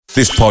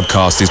This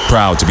podcast is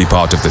proud to be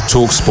part of the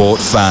TalkSport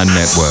Fan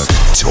Network.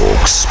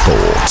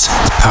 TalkSport.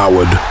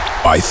 Powered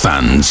by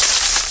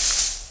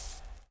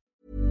fans.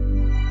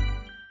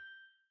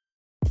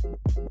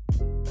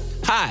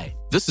 Hi,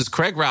 this is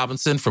Craig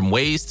Robinson from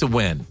Ways to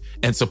Win,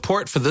 and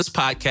support for this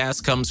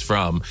podcast comes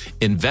from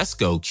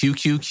Invesco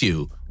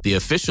QQQ, the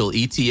official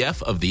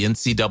ETF of the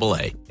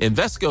NCAA.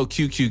 Invesco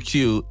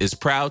QQQ is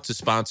proud to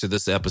sponsor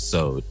this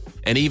episode,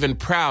 and even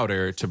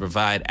prouder to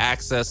provide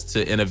access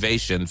to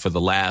innovation for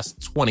the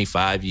last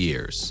 25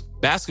 years.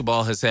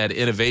 Basketball has had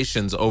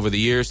innovations over the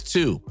years,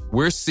 too.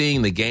 We're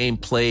seeing the game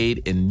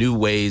played in new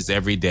ways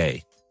every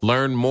day.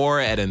 Learn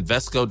more at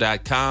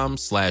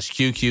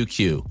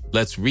Invesco.com/QQQ.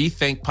 Let's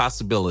rethink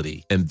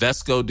possibility.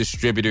 Invesco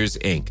Distributors,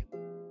 Inc.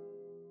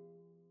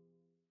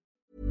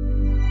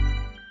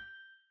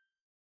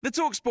 The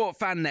TalkSport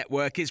Fan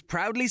Network is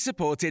proudly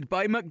supported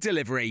by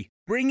McDelivery,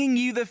 bringing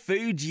you the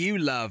food you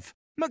love.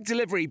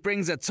 McDelivery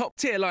brings a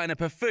top-tier lineup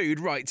of food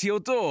right to your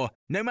door.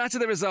 No matter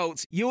the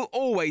result, you'll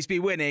always be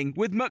winning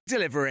with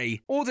McDelivery.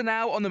 Order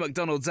now on the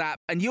McDonald's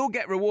app and you'll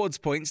get rewards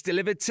points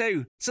delivered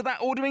too. So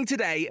that ordering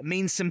today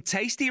means some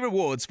tasty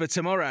rewards for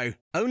tomorrow.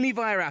 Only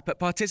via app at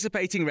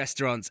participating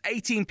restaurants.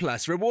 18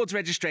 plus. Rewards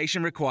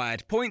registration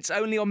required. Points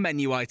only on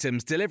menu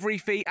items. Delivery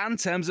fee and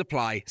terms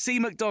apply. See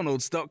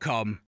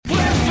mcdonalds.com.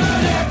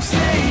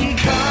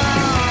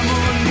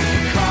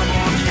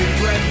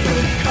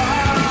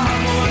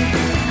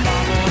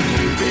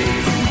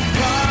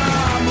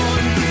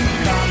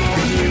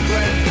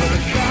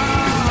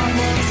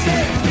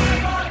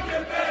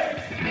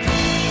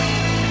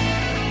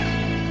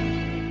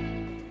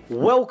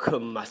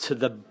 Welcome to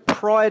the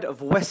Pride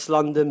of West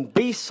London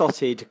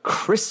Beesotted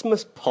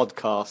Christmas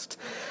podcast.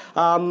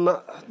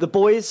 The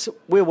boys,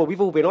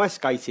 we've all been ice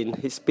skating.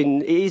 It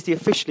is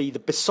officially the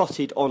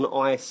Beesotted on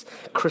Ice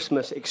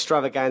Christmas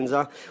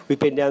extravaganza. We've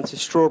been down to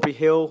Strawberry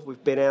Hill.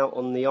 We've been out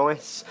on the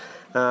ice.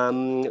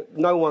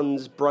 No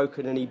one's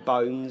broken any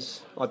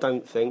bones, I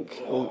don't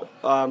think.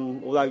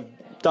 Although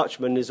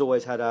Dutchman has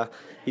always had a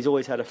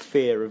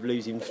fear of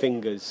losing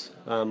fingers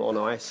on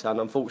ice, and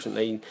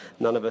unfortunately,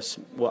 none of us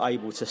were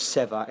able to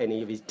sever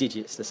any of his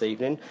digits this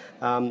evening.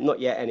 Not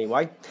yet,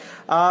 anyway.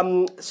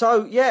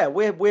 So yeah,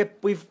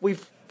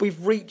 we've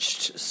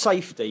reached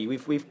safety.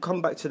 We've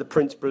come back to the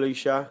Prince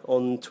Belusha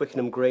on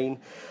Twickenham Green,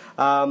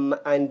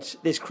 and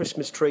there's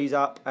Christmas trees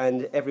up,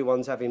 and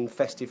everyone's having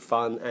festive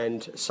fun,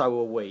 and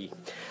so are we.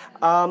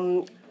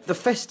 The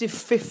Festive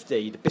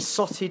 50, the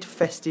Beesotted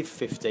Festive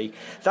 50,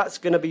 that's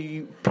going to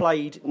be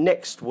played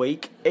next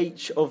week.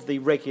 Each of the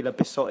regular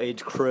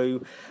Beesotted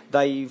crew,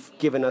 they've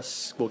given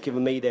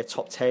me their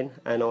top 10,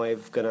 and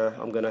I'm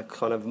gonna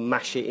kind of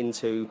mash it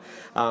into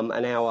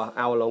an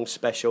hour-long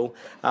special.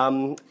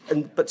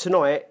 But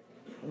tonight,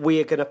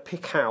 we are going to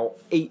pick out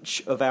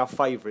each of our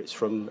favourites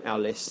from our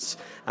lists,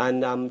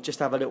 and just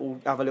have a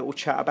little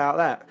chat about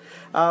that.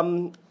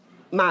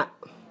 Matt,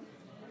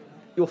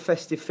 your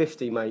Festive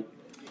 50, mate.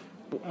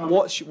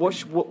 What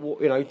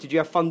did you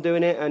have fun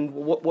doing it, and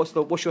what's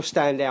your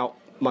standout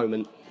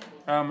moment?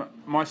 I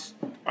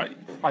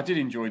did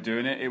enjoy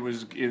doing it. It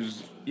was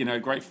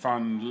great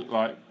fun.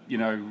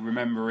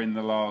 Remembering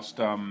the last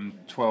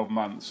 12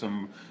 months,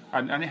 and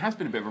it has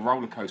been a bit of a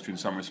roller coaster in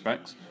some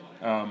respects.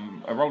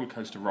 A roller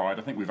coaster ride.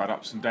 I think we've had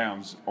ups and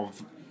downs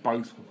of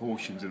both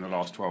proportions in the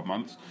last 12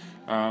 months.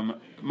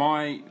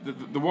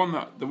 The one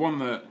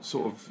that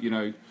sort of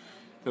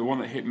the one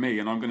that hit me,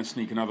 and I'm going to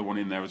sneak another one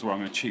in there as well,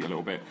 I'm going to cheat a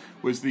little bit,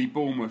 was the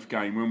Bournemouth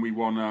game when we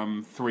won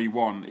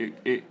 3-1.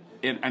 It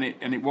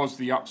was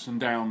the ups and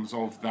downs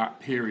of that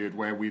period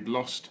where we'd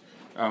lost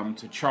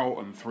to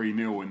Charlton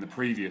 3-0 in the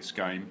previous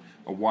game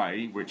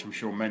away, which I'm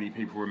sure many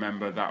people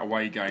remember, that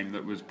away game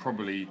that was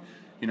probably,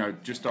 it was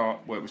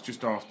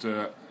just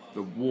after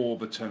the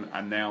Warburton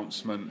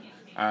announcement,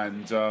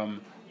 and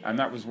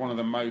that was one of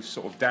the most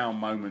sort of down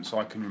moments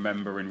I can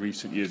remember in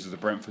recent years as a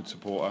Brentford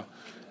supporter.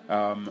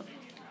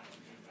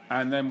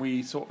 And then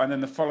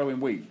the following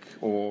week,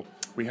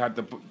 we had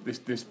this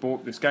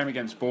game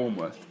against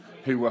Bournemouth,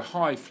 who were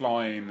high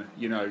flying,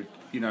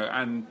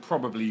 and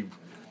probably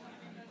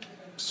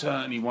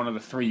certainly one of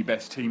the three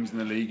best teams in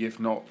the league, if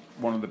not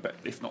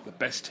the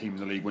best team in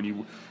the league when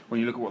you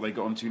look at what they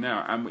got onto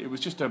now. And it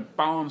was just a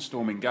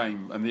barnstorming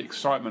game, and the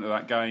excitement of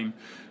that game.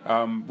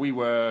 We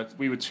were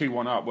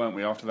 2-1 up, weren't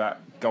we, after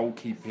that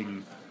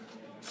goalkeeping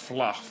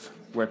fluff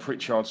where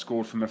Pritchard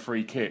scored from a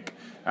free kick,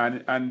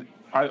 and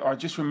I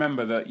just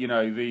remember that,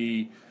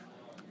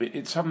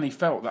 it suddenly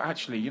felt that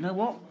actually, you know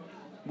what?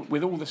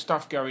 With all the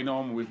stuff going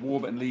on, with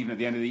Warburton leaving at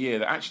the end of the year,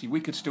 that actually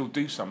we could still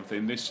do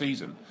something this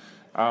season.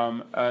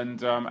 And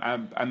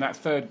that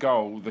third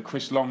goal, the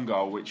Chris Long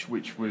goal, which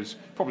was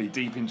probably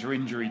deep into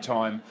injury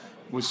time,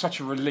 was such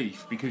a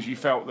relief, because you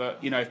felt that,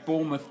 if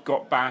Bournemouth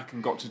got back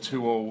and got to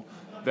 2-2,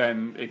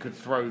 then it could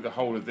throw the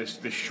whole of this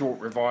short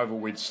revival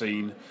we'd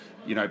seen,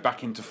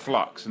 back into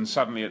flux. And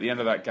suddenly at the end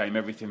of that game,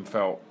 everything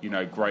felt,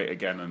 great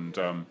again.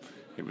 And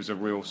it was a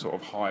real sort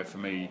of high for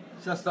me.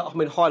 So that's the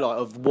highlight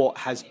of what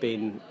has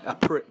been a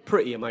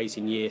pretty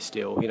amazing year.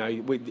 Still,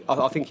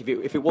 I think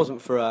if it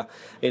wasn't for a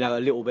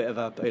little bit of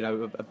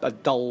a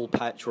dull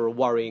patch or a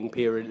worrying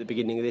period at the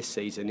beginning of this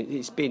season,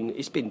 it's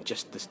been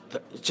just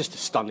a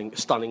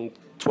stunning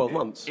 12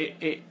 months.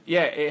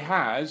 It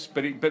has,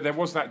 but there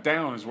was that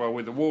down as well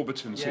with the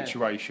Warburton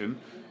situation.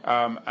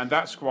 And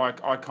that's why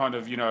I kind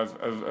of,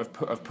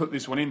 have put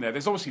this one in there.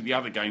 There's obviously the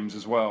other games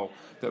as well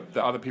that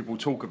other people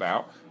talk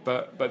about,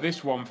 but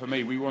this one for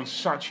me, we were on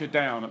such a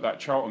down at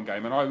that Charlton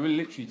game, and I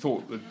literally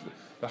thought that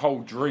the whole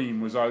dream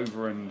was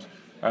over, and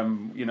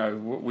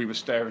we were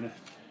staring at.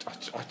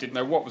 I didn't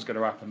know what was going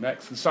to happen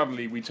next, and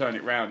suddenly we turned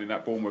it round in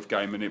that Bournemouth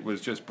game, and it was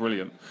just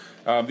brilliant.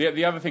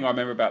 The other thing I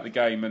remember about the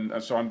game,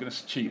 and so I'm going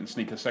to cheat and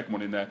sneak a second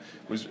one in there,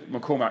 was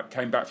McCormack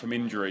came back from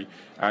injury,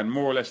 and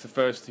more or less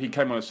he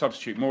came on a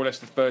substitute. More or less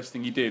the first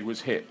thing he did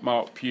was hit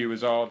Mark Pugh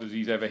as hard as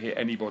he's ever hit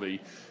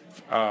anybody.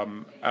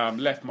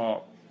 Left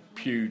Mark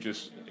Pugh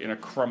just in a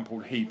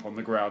crumpled heap on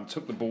the ground,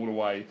 took the ball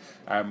away,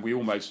 and we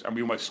almost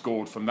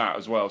scored from that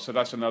as well. So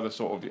that's another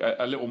sort of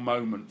a little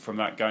moment from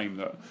that game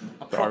that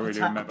I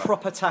really remember. A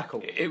proper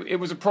tackle. It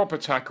was a proper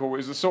tackle. It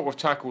was the sort of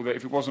tackle that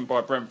if it wasn't by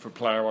a Brentford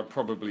player, I'd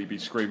probably be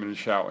screaming and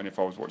shouting if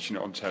I was watching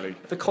it on telly.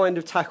 The kind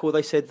of tackle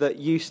they said that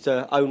used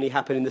to only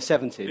happen in the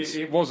 70s.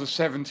 It was a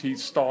 70s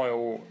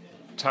style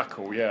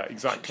tackle, yeah,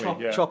 exactly.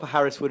 Chopper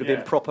Harris would have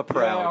been proper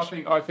proud.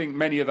 Yeah, I think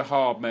many of the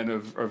hard men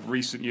of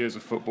recent years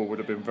of football would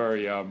have been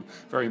very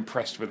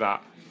impressed with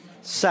that.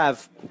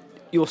 Sav,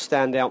 your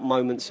standout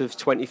moments of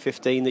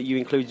 2015 that you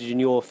included in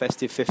your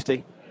Festive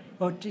 50?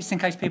 Well, just in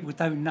case people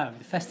don't know,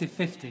 the Festive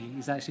 50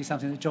 is actually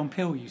something that John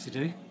Peel used to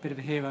do, a bit of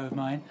a hero of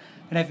mine,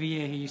 and every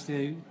year he used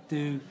to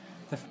do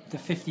the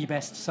 50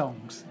 best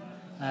songs.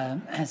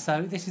 And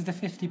so this is the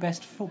 50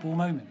 best football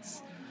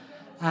moments.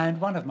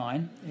 And one of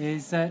mine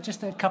is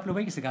just a couple of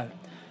weeks ago.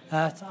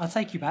 I'll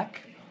take you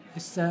back.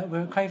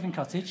 We're at Craven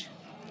Cottage.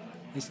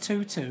 It's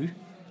 2-2.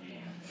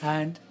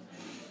 And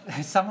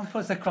someone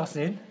puts a cross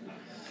in.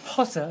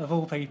 Potter, of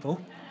all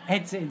people,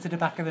 heads it into the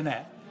back of the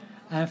net.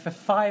 And for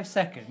 5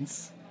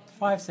 seconds,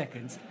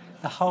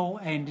 the whole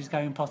end is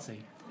going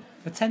potty.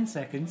 For 10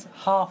 seconds,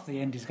 half the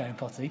end is going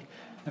potty.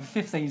 And for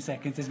 15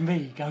 seconds, there's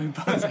me going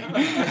potty.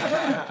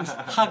 Just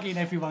hugging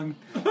everyone,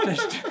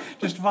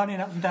 just running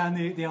up and down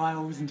the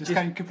aisles and just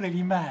going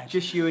completely mad.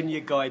 Just you and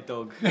your guide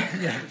dog.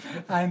 Yeah.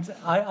 And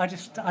I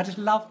just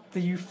loved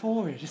the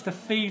euphoria, just the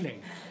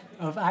feeling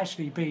of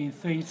actually being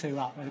 3-2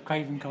 up at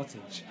Craven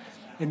Cottage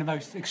in the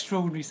most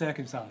extraordinary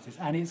circumstances,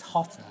 and it's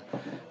hotter,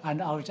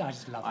 and I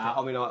just loved it.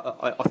 I mean,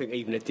 I think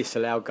even a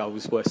disallowed goal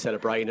was worth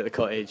celebrating at the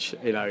Cottage.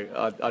 And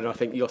I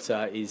think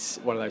Jota is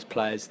one of those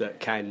players that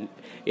can,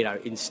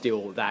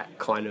 instill that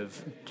kind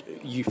of.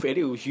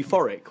 It was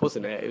euphoric,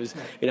 wasn't it? It was,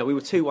 we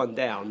were 2-1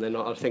 down, and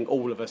I think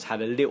all of us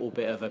had a little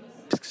bit of a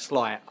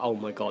slight, oh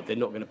my God, they're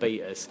not going to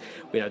beat us.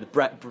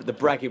 The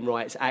bragging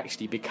rights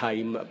actually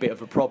became a bit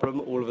of a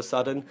problem all of a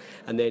sudden,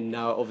 and then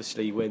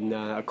obviously when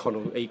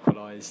O'Connell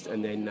equalised,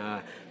 and then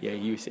as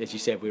you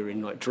said, we were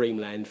in like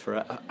dreamland for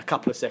a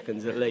couple of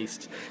seconds at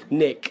least.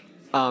 Nick,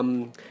 I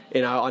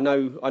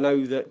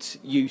know that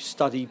you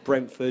study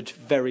Brentford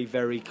very,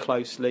 very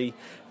closely.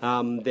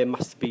 There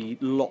must be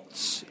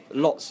lots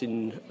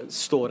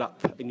stored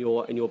up in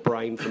your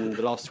brain from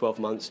the last 12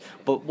 months.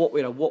 But what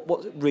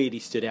really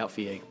stood out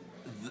for you?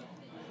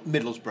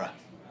 Middlesbrough.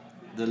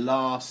 The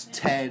last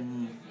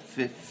 10,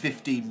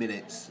 15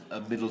 minutes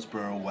of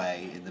Middlesbrough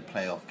away in the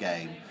playoff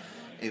game.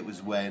 It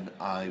was when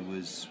I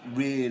was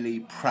really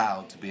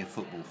proud to be a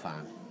football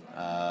fan.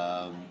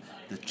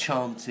 The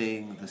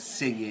chanting, the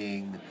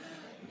singing,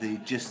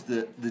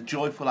 the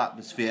joyful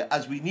atmosphere.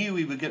 As we knew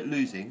we were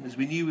losing, as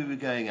we knew we were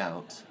going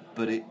out,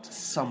 but it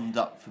summed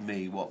up for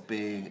me what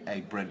being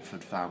a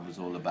Brentford fan was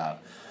all about.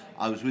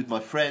 I was with my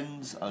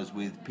friends, I was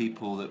with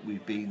people that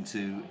we've been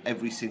to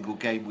every single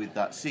game with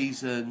that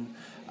season.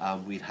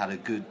 We'd had a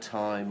good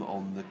time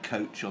on the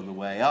coach on the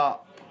way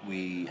up.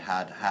 We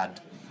had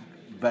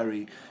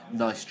very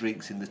nice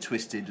drinks in the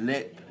Twisted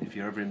Lip. If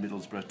you're ever in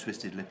Middlesbrough,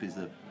 Twisted Lip is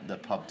the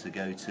pub to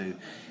go to.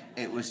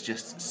 It was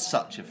just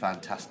such a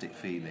fantastic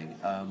feeling.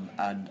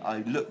 And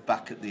I look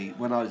back at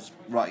when I was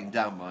writing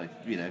down my,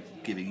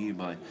 giving you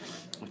my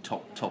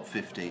top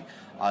 50,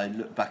 I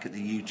look back at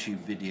the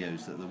YouTube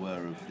videos that there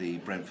were of the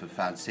Brentford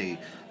fans scene,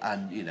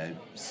 and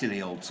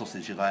silly old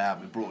sausage that I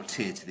am, it brought a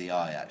tear to the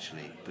eye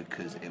actually,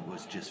 because it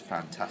was just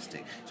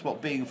fantastic. It's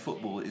what being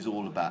football is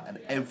all about, and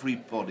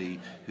everybody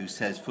who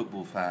says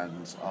football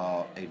fans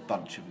are a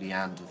bunch of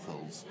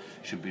Neanderthals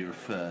should be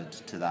referred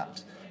to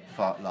that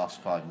last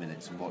 5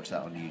 minutes and watch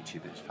that on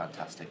YouTube. It was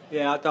fantastic.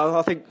 Yeah,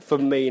 I think for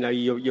me,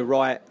 you're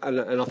right,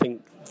 and I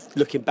think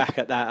looking back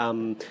at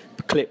that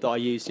clip that I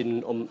used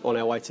on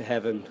Our Way to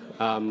Heaven,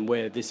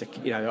 where there's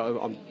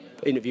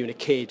interviewing a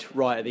kid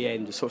right at the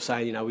end, sort of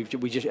saying,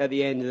 we just at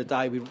the end of the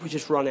day we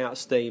just run out of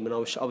steam, and I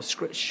was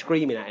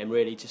screaming at him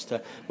really,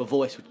 my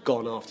voice had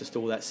gone after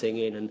all that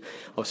singing, and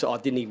I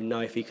didn't even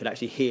know if he could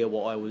actually hear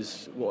what I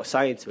was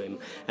saying to him,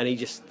 and he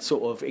just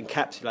sort of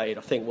encapsulated,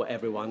 I think, what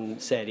everyone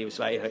said. He was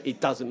like, it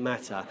doesn't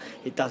matter,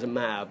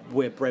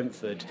 we're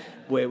Brentford,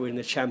 we're in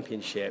the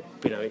Championship,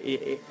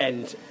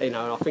 and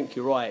I think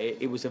you're right.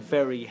 It was a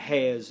very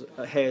hairs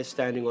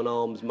standing on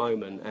arms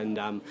moment, and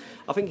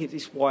I think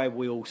it's why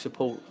we all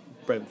support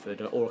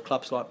Brentford or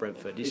clubs like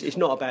Brentford. It's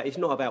not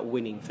about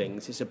winning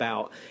things. It's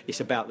about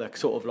the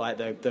sort of like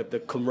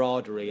the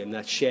camaraderie and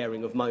the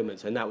sharing of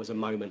moments. And that was a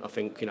moment I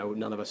think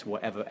none of us will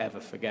ever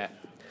forget.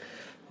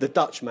 The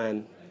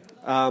Dutchman,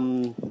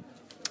 another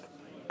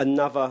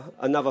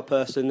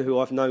person who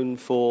I've known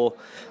for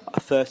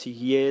 30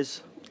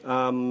 years.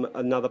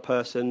 Another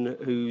person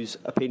whose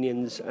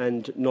opinions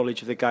and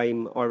knowledge of the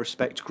game I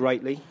respect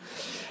greatly.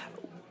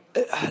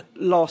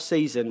 Last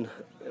season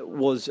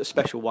was a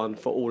special one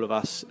for all of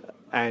us,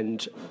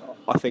 and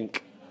I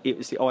think it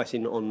was the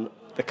icing on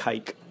the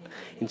cake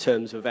in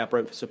terms of our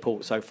Brentford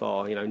support so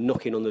far,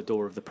 knocking on the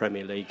door of the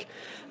Premier League.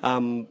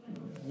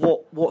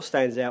 What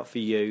stands out for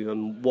you,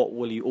 and what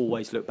will you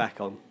always look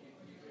back on?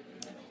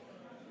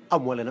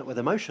 I'm welling up with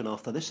emotion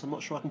after this. I'm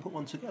not sure I can put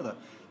one together.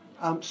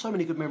 So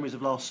many good memories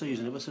of last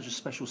season. It was such a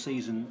special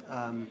season.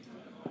 On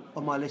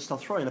my list, I'll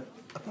throw in a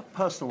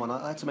personal one.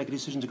 I had to make a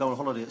decision to go on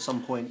holiday at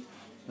some point.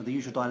 The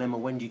usual dilemma,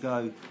 when do you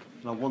go?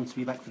 And I want to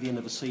be back for the end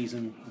of the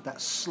season with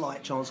that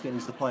slight chance of getting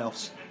into the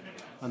playoffs.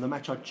 And the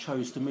match I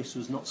chose to miss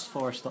was Notts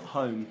Forest at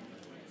home.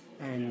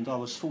 And I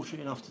was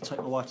fortunate enough to take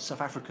my wife to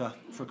South Africa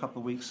for a couple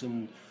of weeks,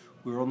 and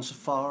we were on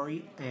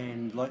safari,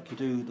 and like you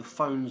do, the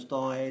phones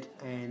died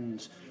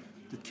and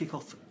the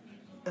kick-off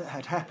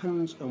had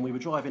happened, and we were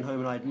driving home,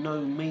 and I had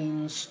no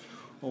means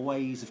or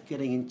ways of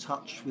getting in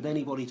touch with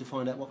anybody to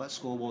find out what that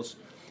score was.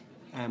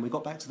 And we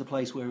got back to the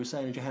place where we were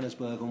staying in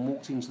Johannesburg and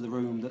walked into the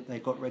room that they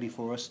got ready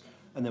for us,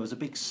 and there was a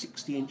big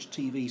 60-inch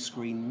TV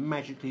screen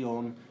magically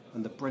on,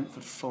 and the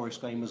Brentford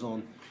Forest game was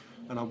on.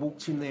 And I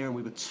walked in there, and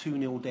we were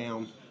 2-0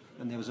 down,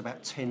 and there was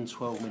about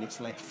 10-12 minutes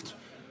left.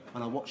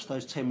 And I watched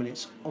those 10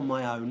 minutes on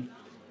my own,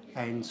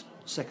 and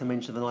second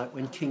mention of the night,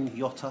 when King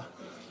Yotta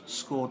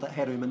scored that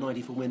header in the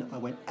 94th minute, I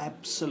went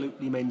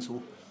absolutely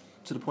mental,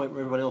 to the point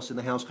where everybody else in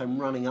the house came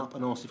running up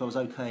and asked if I was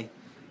okay.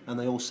 And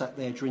they all sat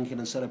there drinking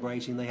and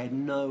celebrating. They had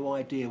no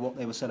idea what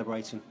they were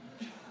celebrating.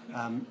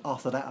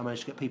 After that, I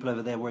managed to get people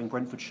over there wearing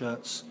Brentford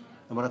shirts,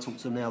 and when I talk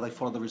to them now, they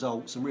follow the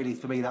results. And really,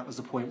 for me, that was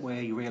the point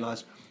where you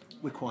realise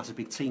we're quite a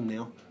big team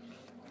now,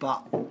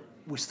 but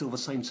we're still the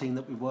same team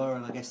that we were,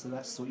 and I guess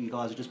that's what you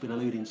guys have just been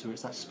alluding to.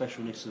 It's that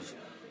specialness of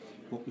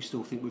what we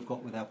still think we've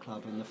got with our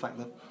club, and the fact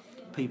that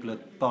people are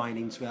buying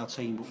into our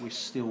team, but we're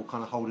still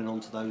kind of holding on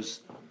to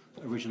those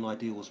original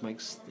ideals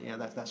makes,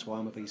 that's why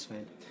I'm a Bees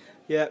fan.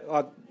 Yeah,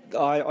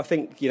 I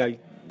think,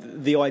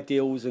 the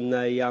ideals and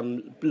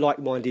the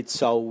like-minded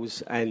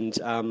souls, and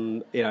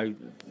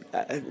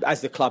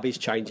as the club is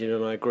changing,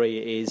 and I agree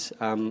it is,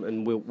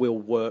 and we'll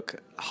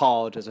work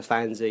hard as a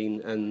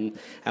fanzine, and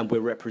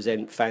we'll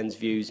represent fans'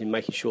 views in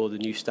making sure the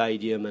new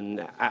stadium,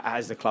 and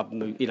as the club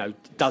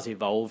does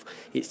evolve,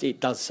 it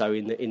does so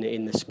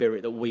in the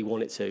spirit that we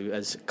want it to,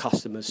 as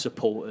customers,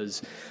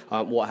 supporters,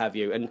 what have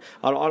you. And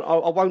I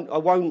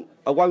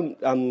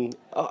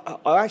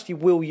actually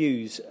will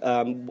use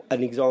an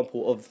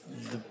example of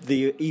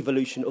the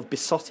evolution of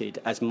Beesotted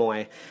as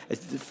my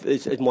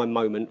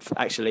moment,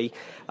 actually,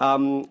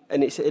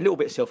 and it's a little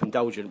bit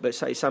self-indulgent,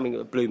 but it's something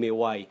that blew me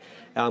away.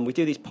 We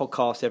do these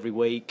podcasts every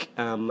week,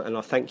 and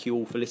I thank you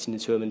all for listening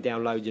to them and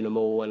downloading them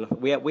all, and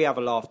we have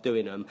a laugh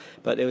doing them.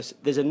 But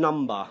there's a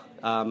number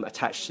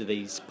attached to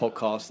these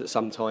podcasts that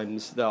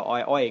sometimes that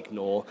I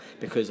ignore,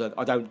 because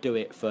I don't do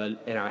it for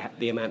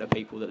the amount of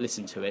people that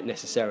listen to it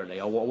necessarily.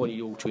 I want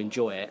you all to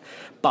enjoy it,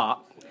 but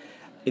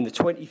in the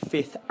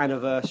 25th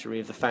anniversary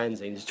of the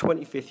fanzine, the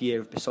 25th year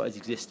of Beesotted's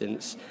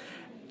existence,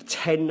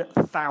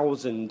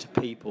 10,000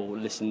 people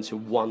listen to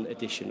one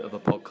edition of a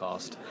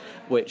podcast,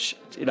 which,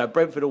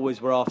 Brentford always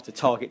were after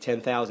target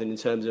 10,000 in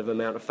terms of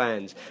amount of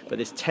fans, but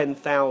there's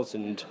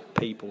 10,000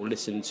 people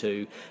listen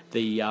to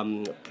the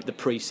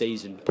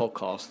pre-season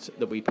podcast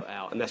that we put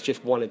out, and that's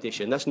just one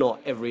edition. That's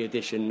not every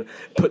edition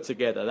put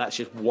together, that's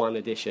just one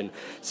edition.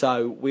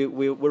 So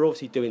we're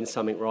obviously doing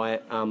something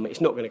right.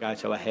 It's not going to go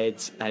to our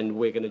heads, and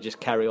we're going to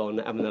just carry on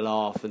having a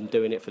laugh and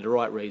doing it for the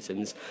right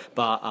reasons,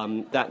 but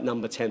that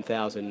number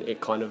 10,000, it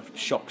kind of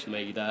shocks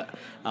me that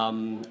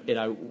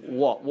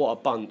what a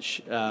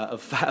bunch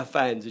of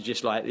fans are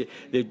just like,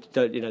 they're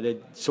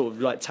sort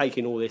of like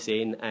taking all this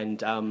in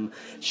and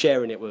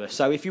sharing it with us.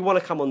 So if you want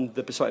to come on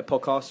the Beesotted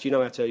podcast, you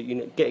know how to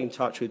get in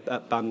touch with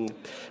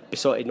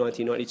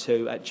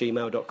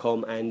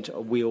beesotted1992@gmail.com, and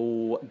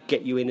we'll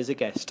get you in as a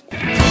guest.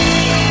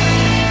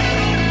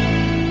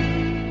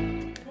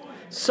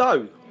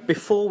 So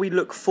before we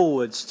look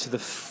forwards to the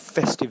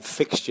festive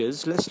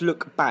fixtures, let's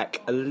look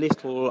back a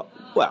little,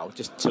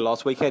 just to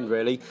last weekend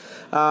really.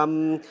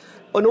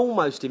 an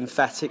almost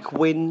emphatic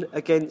win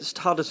against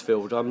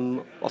Huddersfield.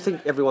 I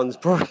think everyone's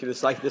probably going to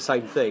say the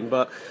same thing,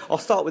 but I'll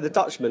start with the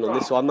Dutchman on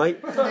this one, mate.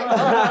 Let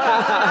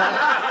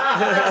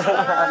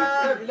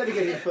me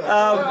get it first.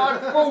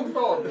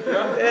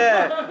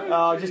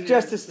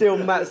 Just to steal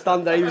Matt's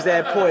thunder, he was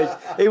there poised.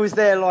 He was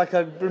there like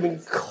a blooming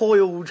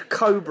coiled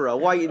cobra,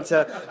 waiting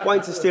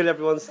to steal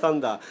everyone's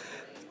thunder.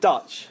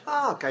 Dutch.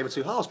 Game of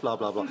two halves, blah,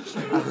 blah, blah.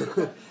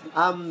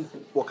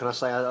 What can I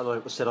say? I know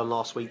it was said on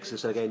last week's,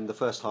 so again, the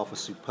first half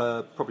was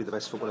superb, probably the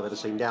best football I've ever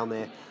seen down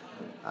there.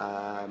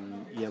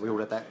 We all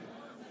had that.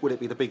 Will it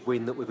be the big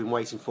win that we've been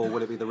waiting for?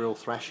 Will it be the real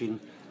thrashing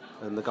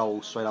and the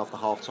goal straight after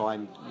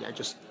half-time?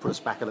 Just put us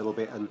back a little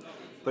bit.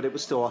 But it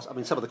was still, I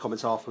mean, some of the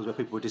comments afterwards where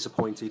people were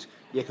disappointed.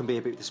 You can be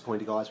a bit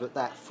disappointed, guys, but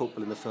that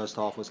football in the first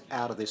half was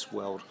out of this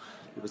world.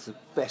 It was the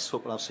best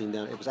football I've seen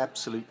down. It was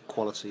absolute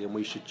quality, and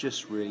we should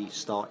just really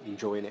start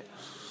enjoying it.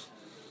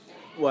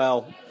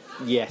 Well,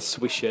 yes,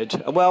 we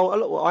should.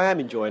 Well, I am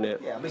enjoying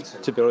it. Yeah, me too.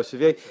 To be honest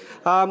with you.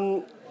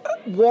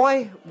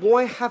 Why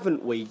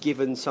haven't we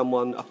given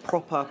someone a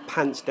proper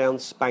pants down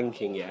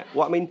spanking yet?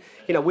 Well, I mean,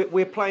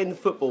 we're playing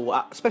football,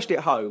 especially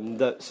at home,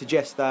 that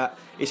suggests that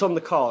it's on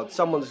the card.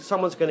 Someone's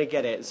going to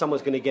get it.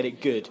 Someone's going to get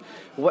it good.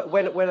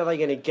 When are they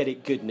going to get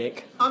it good,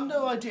 Nick? I've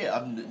no idea,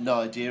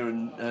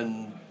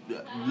 and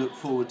look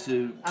forward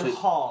to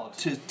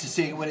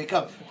seeing it when it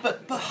comes.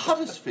 But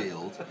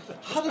Huddersfield,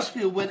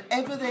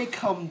 whenever they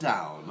come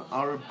down,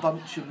 are a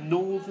bunch of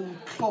northern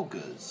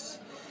cloggers,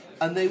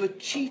 and they were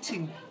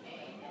cheating.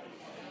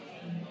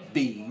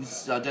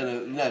 Bees, I don't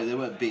know. No, they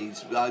weren't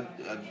bees. I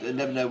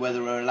never know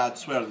whether we're allowed to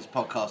swear on this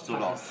podcast or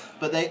not.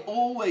 But they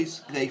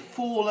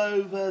fall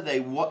over. They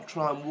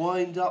try and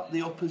wind up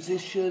the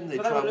opposition. They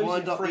try and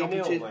wind up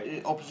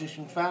the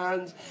opposition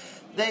fans.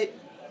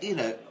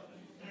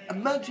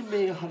 Imagine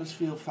being a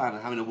Huddersfield fan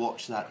and having to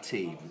watch that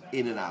team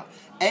in and out.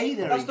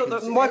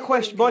 My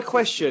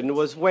question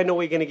was, when are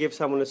we going to give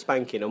someone a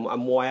spanking,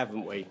 and why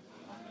haven't we?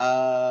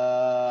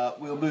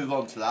 We'll move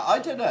on to that. I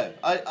don't know.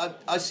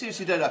 I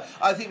seriously don't know.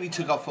 I think we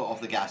took our foot off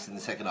the gas in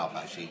the second half,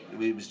 actually.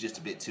 It was just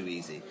a bit too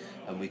easy,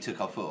 and we took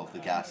our foot off the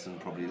gas and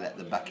probably let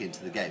them back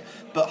into the game.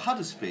 But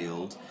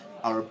Huddersfield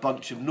are a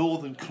bunch of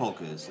northern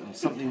cloggers, and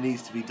something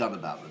needs to be done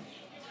about them.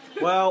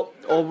 Well,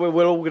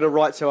 we're all going to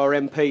write to our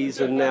MPs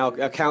and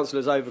our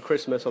councillors over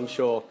Christmas, I'm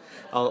sure,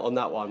 on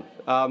that one.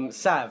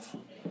 Sav?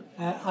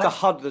 The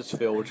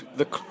Huddersfield,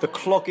 the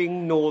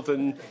clogging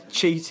northern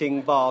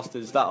cheating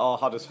bastards that are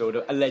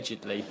Huddersfield,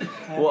 allegedly.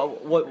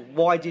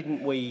 Why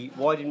didn't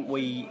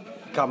we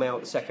come out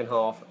the second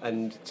half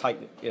and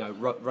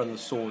run the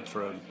sword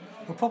through them?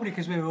 Well, probably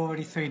because we were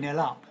already 3-0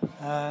 up.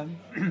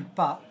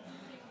 But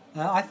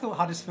I thought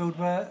Huddersfield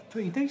were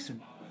pretty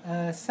decent.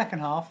 Second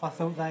half, I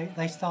thought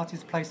they started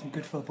to play some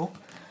good football.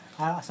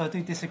 So I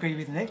do disagree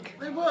with Nick.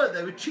 They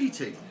were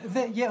cheating.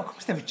 Of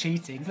course they were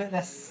cheating, but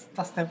that's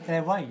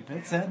their way.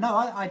 But no,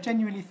 I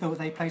genuinely thought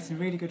they played some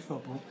really good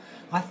football.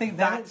 I think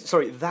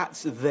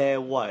that's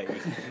their way.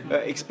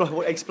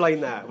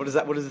 Explain that. What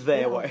is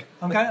their way?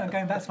 I'm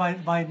going back to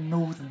my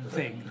northern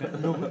thing. That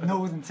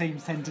northern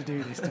teams tend to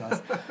do this to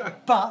us.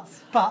 But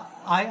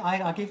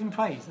I give them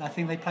praise. I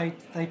think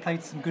they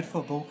played some good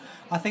football.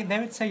 I think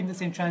they're a team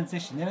that's in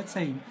transition. They're a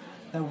team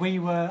that we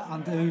were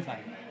under Uwe,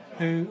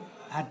 who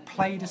had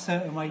played a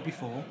certain way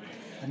before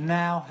and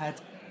now had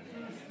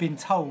been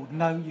told,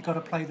 no, you've got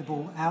to play the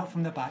ball out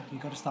from the back,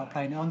 you've got to start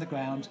playing it on the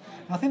ground.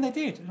 And I think they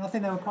did, and I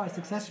think they were quite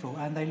successful,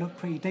 and they looked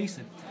pretty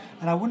decent.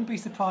 And I wouldn't be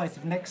surprised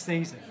if next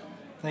season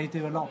they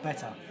do a lot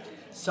better.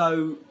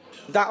 So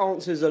that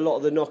answers a lot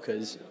of the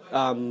knockers.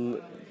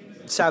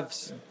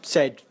 Sav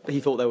said he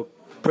thought they were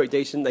pretty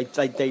decent.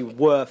 They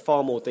were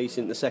far more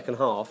decent in the second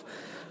half.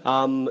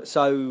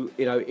 So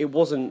it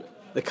wasn't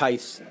the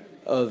case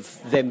of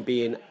them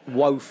being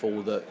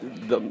woeful that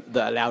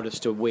allowed us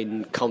to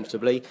win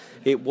comfortably.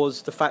 It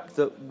was the fact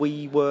that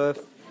we were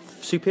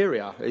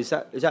superior. Is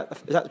that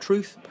the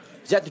truth?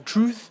 Is that the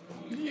truth?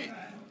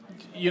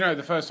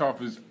 The first half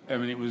was.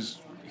 It was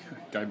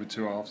game with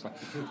two halves.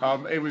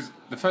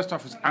 The first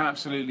half was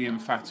absolutely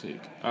emphatic.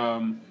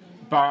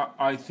 But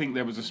I think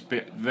there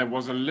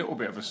was a little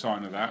bit of a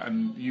sign of that,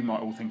 and you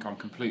might all think I'm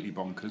completely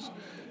bonkers.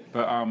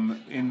 But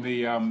in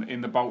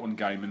the Bolton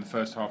game, in the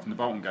first half in the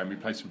Bolton game, we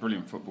played some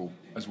brilliant football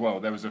as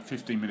well. There was a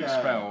 15-minute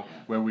spell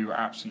where we were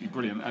absolutely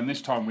brilliant, and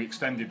this time we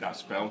extended that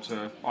spell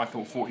to, I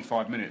thought,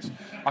 45 minutes.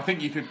 I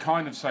think you could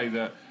kind of say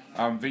that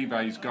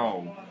Vibe's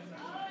goal,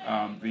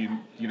 the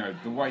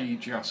way he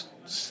just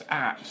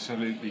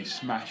absolutely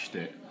smashed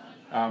it,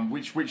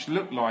 which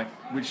looked like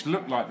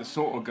the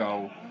sort of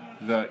goal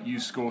that you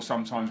score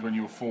sometimes when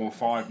you're 4 or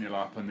 5-0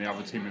 up and the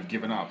other team have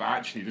given up. But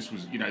actually, this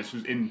was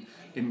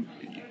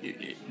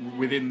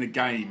within the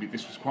game.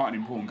 This was quite an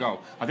important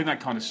goal. I think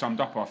that kind of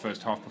summed up our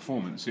first half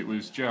performance. It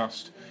was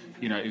just,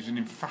 it was an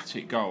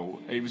emphatic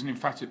goal. It was an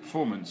emphatic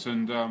performance,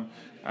 and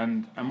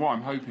what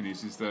I'm hoping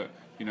is that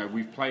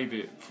we've played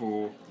it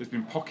for. There's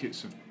been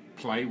pockets of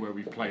play where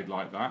we've played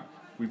like that.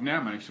 We've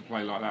now managed to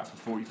play like that for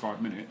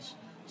 45 minutes.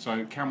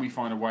 So can we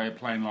find a way of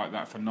playing like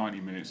that for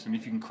 90 minutes? And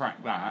if you can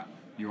crack that,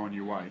 you're on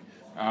your way.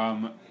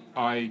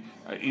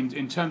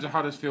 In terms of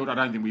Huddersfield, I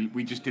don't think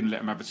we just didn't let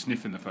them have a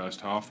sniff in the first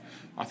half.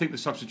 I think the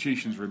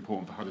substitutions were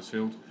important for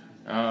Huddersfield.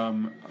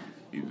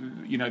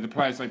 The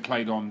players they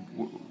played on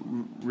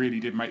really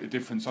did make the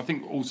difference. I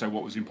think also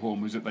what was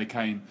important was that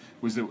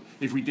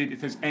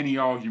if there's any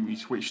argument we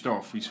switched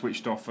off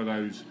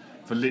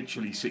for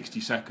literally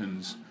 60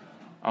 seconds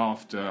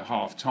after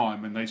half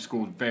time, and they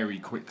scored very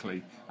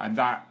quickly, and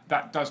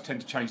that does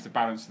tend to change the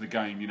balance of the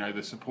game.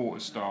 The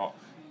supporters start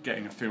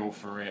getting a feel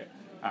for it.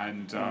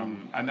 And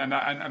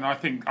I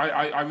think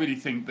I really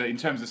think that in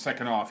terms of the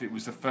second half, it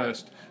was the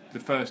first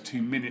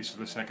 2 minutes of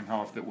the second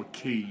half that were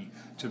key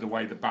to the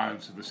way the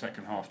balance of the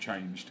second half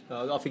changed.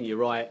 I think you're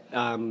right.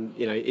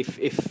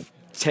 If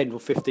 10 or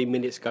 15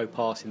 minutes go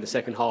past in the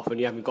second half and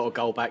you haven't got a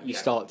goal back, you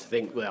start to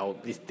think, well,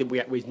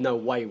 there's no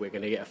way we're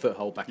going to get a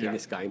foothold back in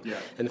this game. Yeah.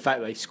 And the fact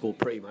that they scored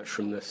pretty much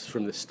from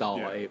the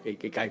start, it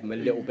gave them a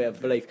little bit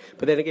of belief.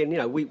 But then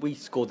again, we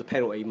scored the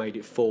penalty, made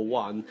it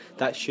 4-1.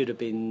 That should have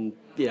been,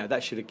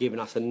 that should have given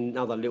us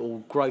another little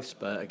growth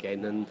spurt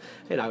again. And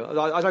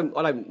I don't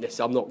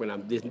necessarily. I'm not going to.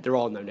 There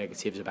are no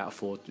negatives about a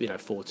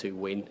 4-2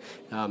 win,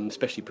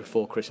 especially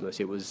before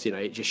Christmas. It was,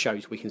 it just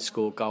shows we can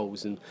score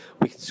goals, and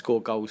we can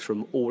score goals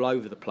from all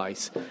over the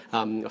place.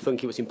 I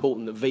think it was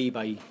important that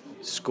Vibe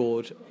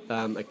scored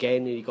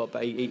again.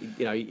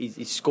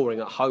 He's scoring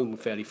at home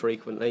fairly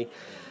frequently,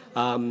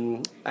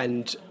 and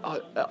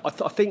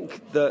I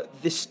think that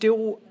there's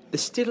still a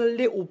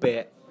little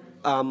bit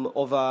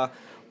of a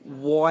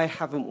why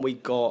haven't we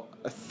got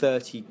a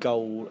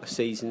 30-goal a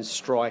season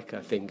striker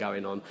thing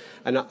going on?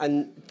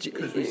 And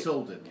because we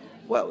sold him.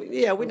 Well,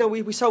 yeah, we know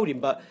we sold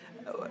him, but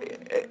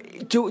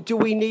do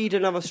we need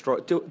another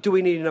striker? Do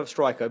we need another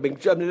striker? I mean,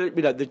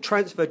 the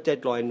transfer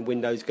deadline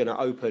window is going to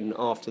open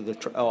after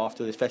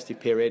this festive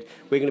period.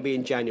 We're going to be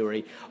in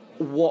January.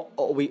 What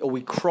are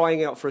we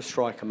crying out for a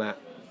striker, Matt?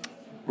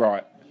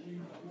 Right.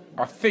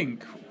 I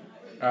think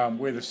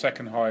we're the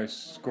second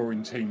highest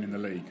scoring team in the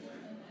league.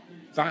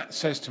 That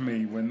says to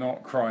me we're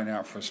not crying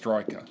out for a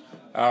striker.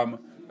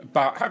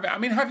 But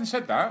having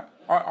said that,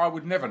 I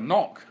would never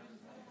knock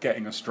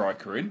getting a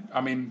striker in.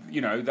 I mean,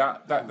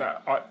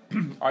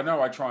 I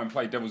know I try and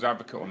play devil's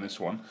advocate on this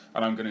one,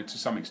 and I'm going to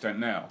some extent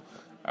now.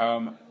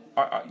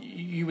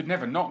 You would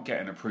never not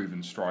getting a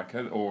proven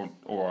striker or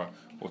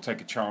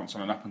take a chance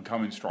on an up and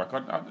coming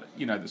striker.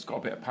 That's got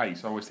a bit of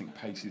pace. I always think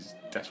pace is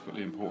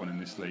desperately important in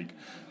this league.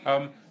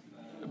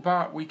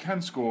 But we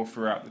can score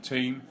throughout the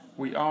team.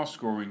 We are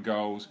scoring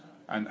goals.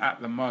 And at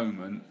the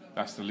moment,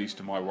 that's the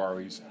least of my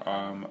worries.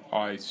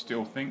 I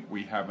still think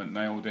we haven't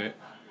nailed it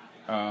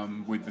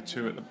with the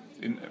two at the.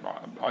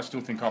 I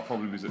still think our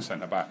problem is at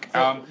centre back.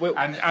 I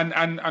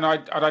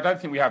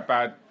don't think we have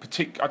bad.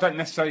 I don't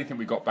necessarily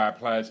think we got bad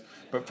players,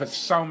 but for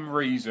some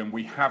reason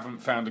we haven't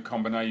found a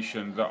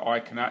combination that I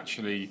can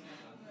actually,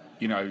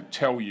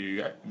 tell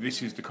you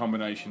this is the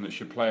combination that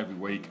should play every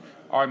week.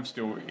 I'm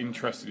still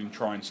interested in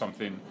trying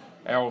something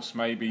else,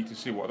 maybe to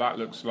see what that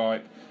looks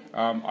like.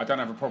 I don't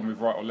have a problem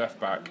with right or left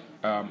back.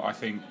 I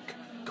think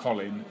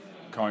Colin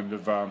kind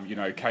of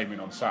came in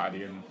on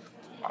Saturday, and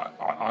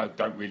I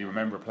don't really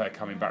remember a player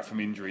coming back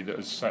from injury that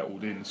has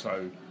settled in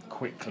so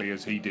quickly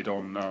as he did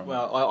on.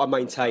 Well, I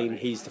maintain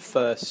he's the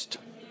first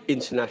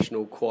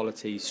international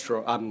quality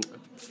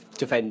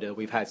defender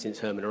we've had since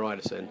Herman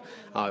Riderson.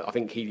 I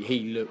think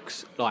he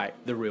looks like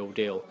the real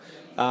deal.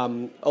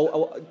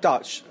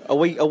 Dutch, are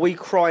we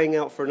crying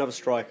out for another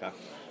striker?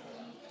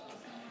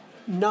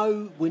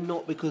 No, we're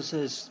not, because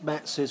as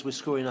Matt says, we're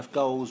scoring enough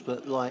goals,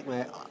 but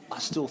I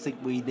still think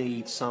we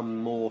need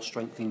some more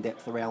strength in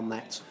depth around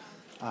that.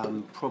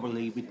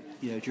 Probably,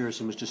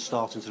 Jurison was just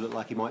starting to look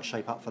like he might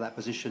shape up for that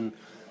position,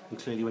 and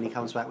clearly when he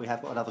comes back, we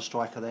have got another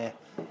striker there.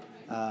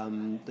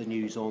 The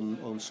news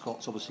on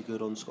Scott's obviously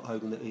good, on Scott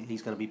Hogan, that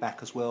he's going to be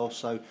back as well.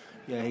 So,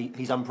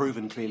 he's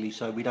unproven clearly,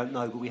 so we don't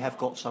know, but we have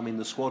got some in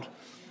the squad.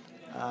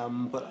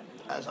 But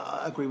as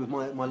I agree with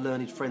my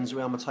learned friends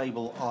around the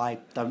table, I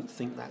don't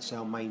think that's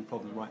our main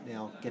problem right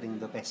now. Getting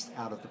the best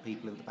out of the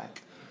people in the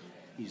back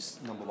is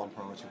number one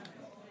priority.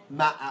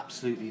 Matt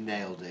absolutely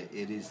nailed it.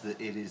 It is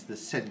the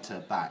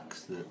centre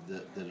backs that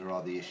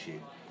are the issue.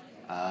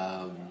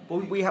 Well,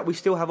 we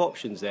still have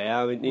options there.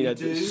 I mean,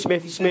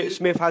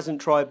 Smith hasn't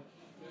tried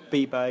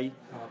Barbie,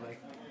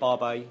 or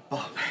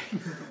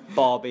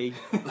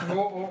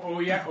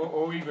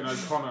even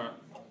O'Connor.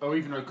 Or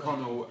even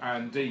O'Connell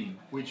and Dean,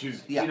 which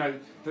is,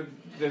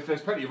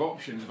 there's plenty of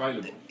options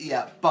available.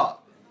 Yeah, but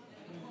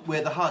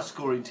we're the highest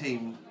scoring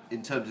team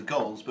in terms of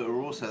goals, but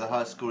we're also the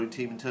highest scoring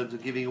team in terms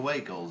of giving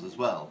away goals as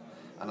well.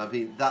 And I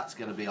mean, that's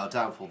going to be our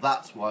downfall.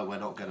 That's why we're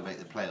not going to make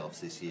the playoffs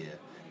this year,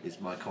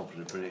 is my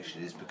confident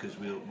prediction, is because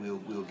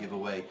we'll give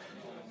away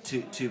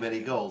too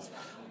many goals.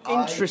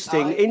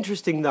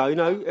 Interesting though.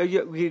 No,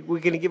 we're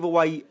going to give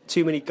away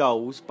too many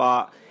goals,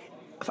 but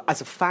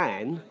as a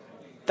fan,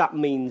 that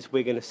means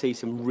we're going to see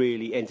some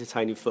really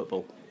entertaining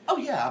football. Oh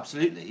yeah,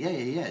 absolutely. Yeah.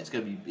 It's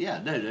going to be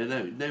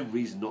no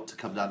reason not to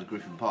come down to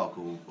Griffin Park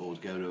or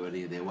go to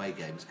any of the away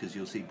games, because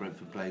you'll see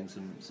Brentford playing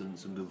some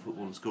good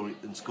football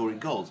and scoring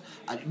goals.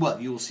 And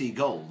you'll see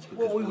goals.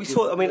 Well, we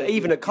saw. I mean,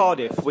 even at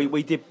Cardiff,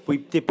 we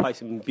did play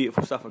some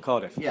beautiful stuff at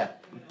Cardiff. Yeah,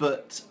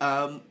 but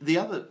the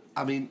other,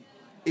 I mean,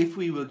 if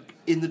we were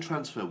in the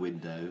transfer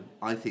window,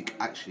 I think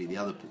actually the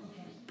other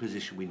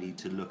position we need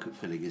to look at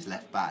filling is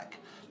left back,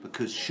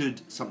 because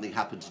should something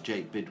happen to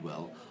Jake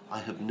Bidwell, I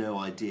have no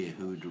idea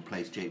who would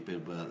replace Jake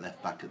Bidwell at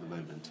left back at the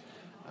moment,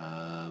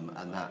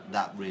 and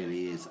that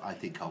really is, I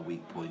think, our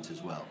weak point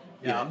as well.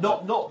 Yeah,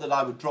 not that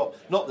I would drop,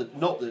 not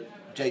that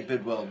Jake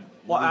Bidwell.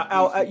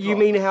 You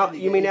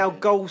mean our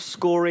goal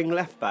scoring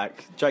left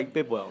back, Jake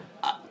Bidwell?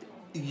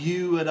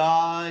 You and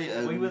I,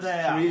 and we were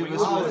there.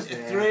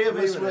 Three of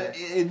us were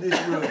in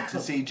this room to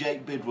see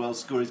Jake Bidwell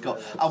score his goal.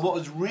 And what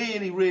was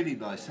really, really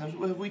nice, have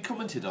we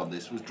commented on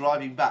this, was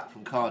driving back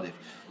from Cardiff,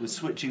 was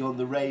switching on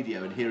the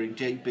radio and hearing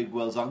Jake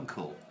Bidwell's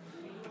uncle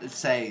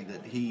say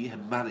that he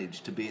had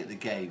managed to be at the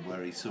game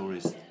where he saw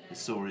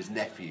his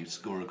nephew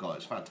score a goal.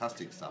 It's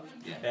fantastic stuff.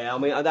 Yeah. I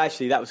mean,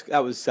 actually, that was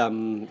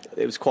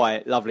it was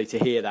quite lovely to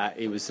hear that.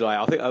 It was like,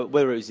 I think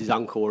whether it was his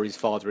uncle or his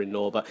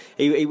father-in-law, but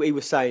he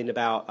was saying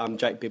about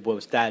Jake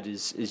Bidwell's dad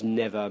has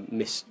never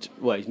missed.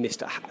 Well, he's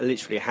missed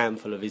literally a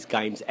handful of his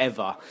games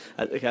ever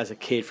as a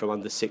kid, from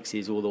under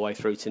sixes all the way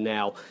through to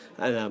now.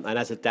 And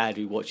as a dad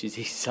who watches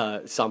his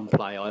son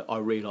play, I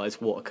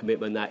realise what a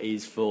commitment that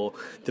is for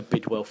the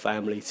Bidwell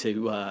family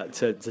to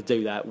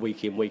do that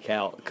week in, week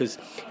out. Because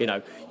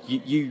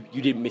you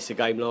didn't miss a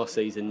game last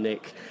season,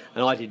 Nick,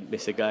 and I didn't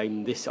miss a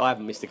game I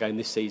haven't missed a game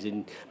this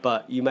season.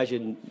 But you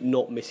imagine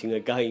not missing a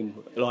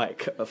game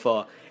like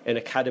for in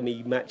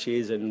academy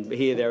matches and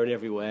here, there, and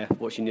everywhere,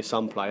 watching your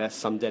son play. That's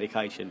some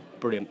dedication.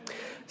 Brilliant.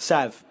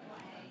 Sav,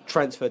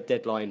 transfer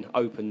deadline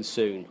opens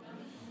soon.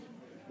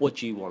 What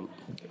do you want?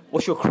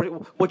 What do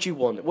you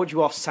want? What do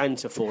you ask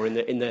Santa for in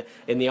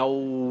the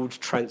old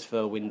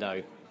transfer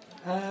window?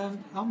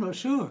 I'm not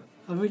sure.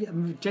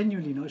 I'm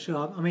genuinely not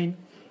sure. I mean,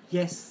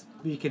 yes,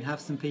 we can have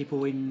some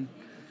people in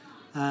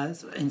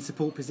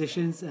support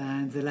positions,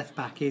 and the left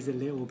back is a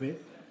little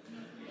bit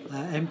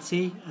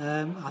empty.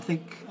 I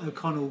think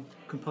O'Connell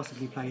can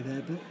possibly play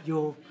there, but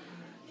you're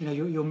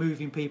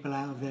moving people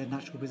out of their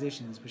natural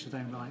positions, which I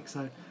don't like.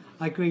 So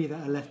I agree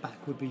that a left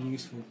back would be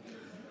useful.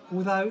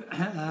 Although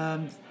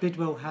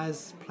Bidwell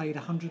has played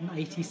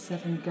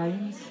 187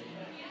 games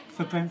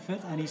for Brentford,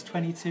 and he's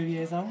 22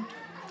 years old.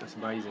 That's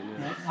amazing.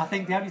 Yeah. I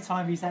think the only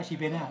time he's actually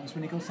been out was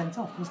when he got sent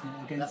off, wasn't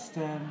it, against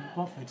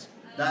Watford?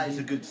 That is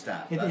a good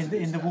stat.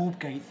 In the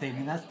Waldgate thing,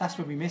 and that's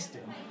when we missed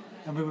him,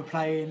 and we were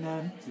playing.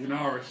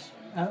 Unaris.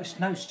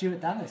 No,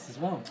 Stuart Dallas as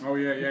well. Oh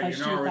yeah.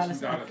 Stuart Unaris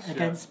and Dallas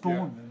against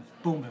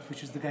Bournemouth,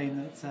 which was the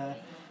game that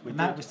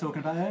Matt was talking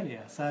about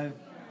earlier. So.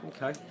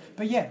 Okay.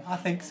 But yeah, I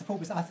think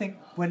I think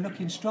we're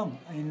looking strong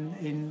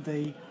in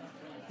the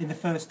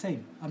first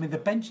team. I mean, the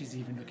bench is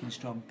even looking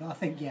strong. But I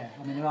think there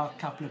are a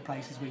couple of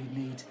places where you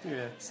need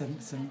some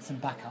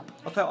backup.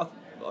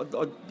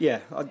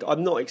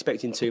 I'm not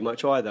expecting too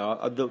much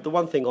either. The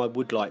one thing I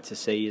would like to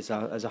see is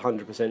as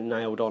 100%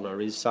 nailed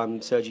on is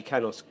Sergi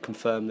Canos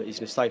confirm that he's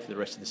going to stay for the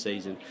rest of the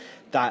season.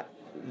 That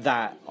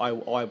I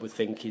would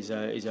think is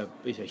a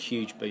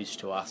huge boost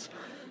to us.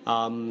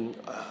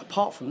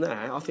 Apart from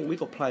that, I think we've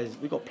got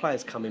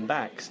players coming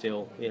back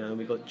still.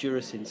 We've got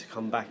Jurison to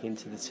come back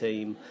into the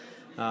team.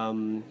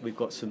 We've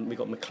got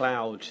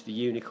McLeod, the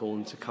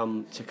unicorn, to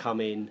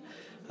come in.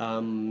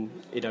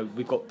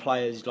 We've got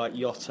players like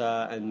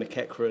Yotta and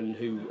McEachran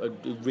who are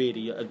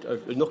really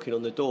knocking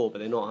on the door, but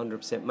they're not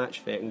 100% match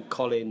fit. And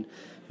Colin,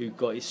 who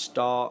got his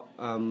start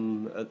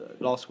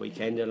last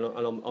weekend, and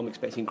I'm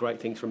expecting great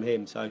things from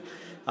him. So,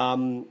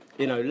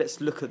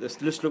 let's look at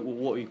this. Let's look at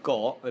what we've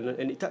got,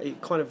 and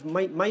it kind of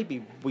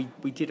maybe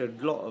we did a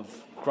lot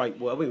of great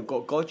work. We've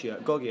got Gogia.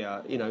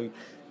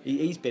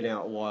 He's been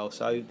out a while,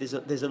 so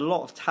there's a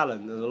lot of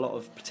talent and a lot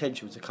of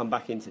potential to come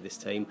back into this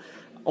team.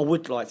 I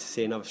would like to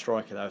see another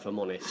striker, though, if I'm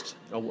honest.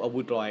 I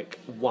would like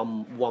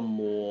one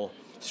more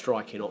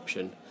striking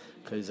option,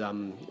 because I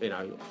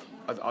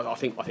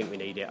think we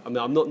need it. I mean,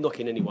 I'm not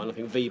knocking anyone. I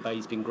think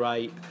Vibe's been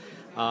great,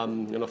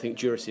 and I think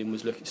Jurison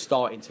was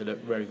starting to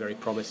look very, very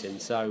promising.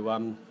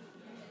 So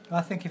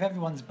I think if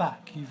everyone's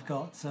back, you've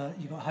got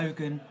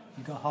Hogan,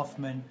 you've got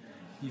Hoffman,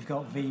 you've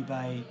got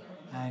Vibe,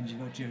 and you've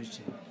got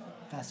Jurison.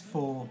 That's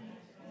 4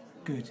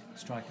 good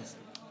strikers.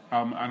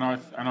 And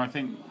I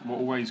think what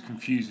always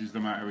confuses the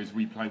matter is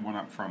we play one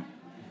up front.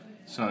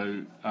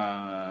 So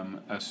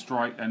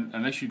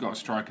unless you've got a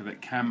striker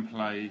that can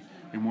play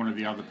in one of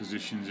the other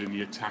positions in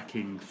the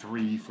attacking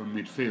 3 from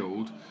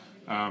midfield,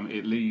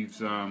 it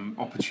leaves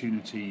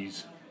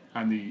opportunities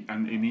and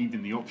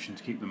even the option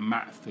to keep them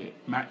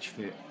match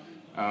fit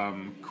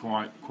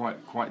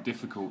quite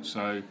difficult.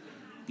 So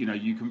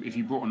you can, if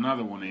you brought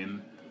another one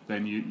in,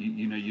 then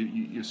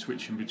you're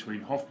switching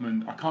between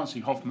Hoffman. I can't see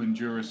Hoffman,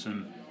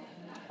 Jurison,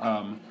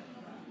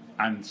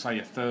 and say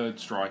a third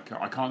striker,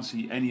 I can't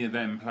see any of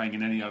them playing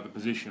in any other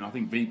position. I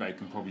think Vibe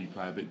can probably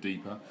play a bit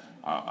deeper.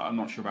 I'm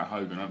not sure about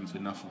Hogan. I haven't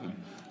seen enough of him.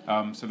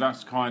 So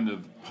that's kind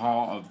of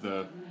part of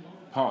the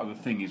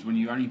thing is when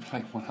you only play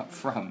one up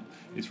front,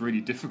 it's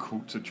really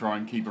difficult to try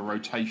and keep a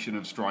rotation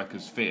of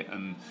strikers fit.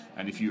 And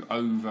if you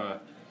have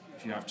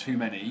too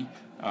many,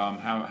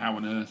 how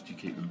on earth do you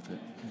keep them fit?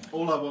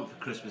 All I want for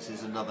Christmas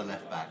is another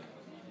left back.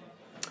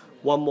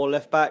 One more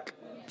left back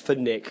for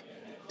Nick.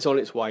 It's on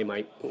its way,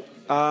 mate.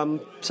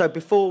 So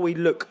before we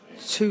look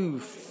too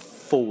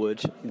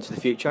forward into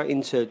the future,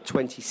 into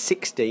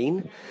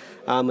 2016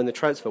 and the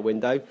transfer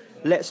window,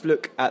 let's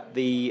look at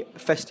the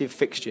festive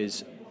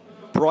fixtures.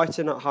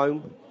 Brighton at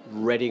home,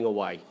 Reading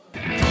away.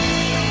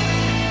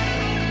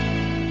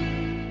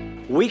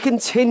 We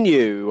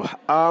continue.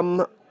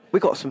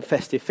 We've got some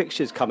festive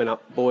fixtures coming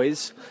up,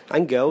 boys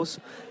and girls.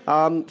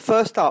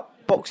 First up,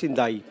 Boxing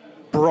Day,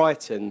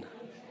 Brighton.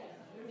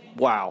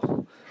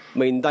 Wow. I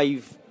mean,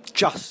 they've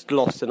just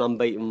lost an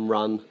unbeaten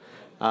run.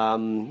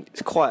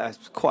 It's quite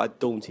a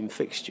daunting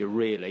fixture,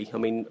 really. I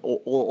mean,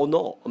 or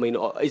not. I mean,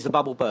 is the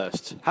bubble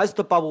burst? Has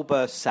the bubble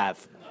burst,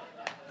 Sav?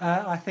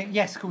 I think,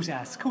 yes, of course it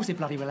has. Of course it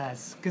bloody well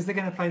has. Because they're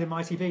going to play the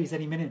Mighty Bees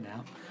any minute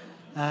now.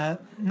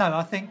 No,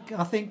 I think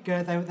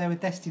they were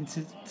destined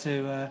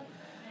to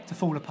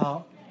fall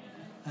apart.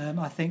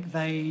 I think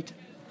they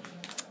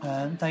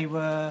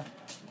were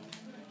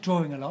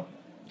drawing a lot.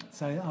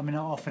 So, I mean,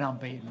 often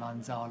unbeaten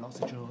runs are lots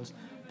of draws.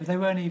 But they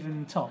weren't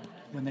even top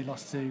when they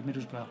lost to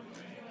Middlesbrough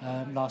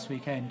last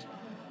weekend.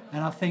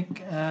 And I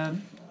think they're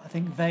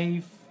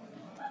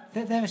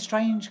a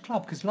strange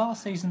club because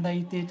last season they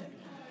did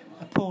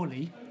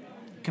poorly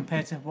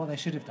compared to what they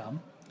should have done.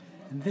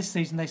 And this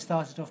season they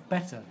started off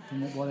better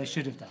than what they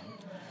should have done.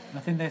 And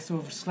I think they're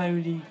sort of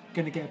slowly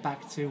going to get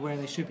back to where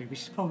they should be,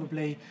 which is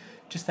probably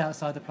just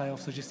outside the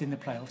playoffs or just in the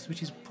playoffs,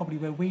 which is probably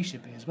where we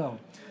should be as well.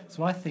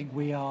 So I think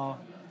we are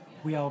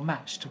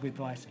matched with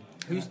Brighton.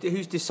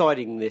 Who's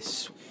deciding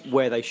this,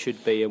 where they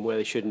should be and where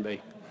they shouldn't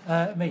be?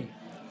 Me.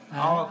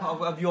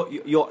 Of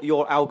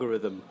your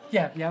algorithm.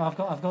 Yeah. I've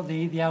got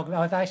the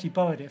algorithm. I've actually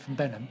borrowed it from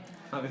Benham,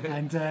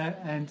 and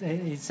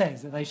it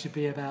says that they should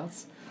be about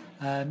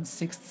 6th,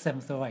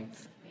 7th, or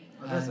 8th,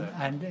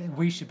 and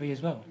we should be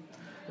as well.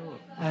 Oh,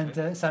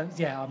 okay. And so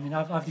yeah, I mean,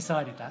 I've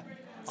decided that.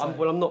 So.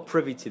 I'm not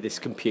privy to this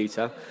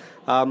computer.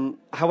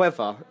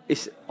 However,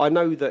 I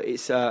know that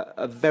it's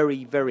a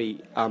very,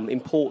 very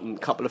important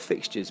couple of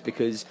fixtures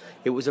because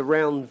it was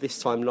around this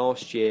time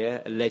last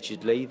year,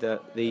 allegedly,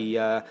 that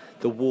the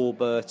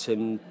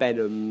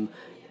Warburton-Benham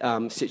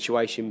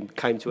situation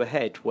came to a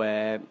head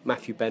where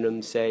Matthew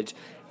Benham said,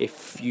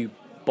 if I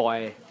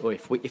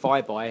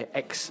buy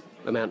X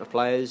amount of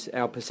players,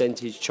 our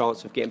percentage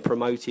chance of getting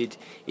promoted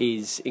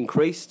is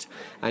increased,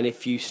 and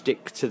if you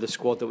stick to the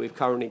squad that we've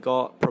currently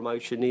got,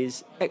 promotion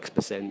is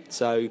X%.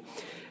 So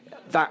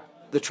that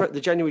the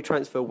January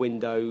transfer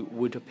window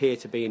would appear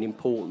to be an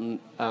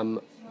important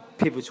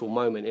pivotal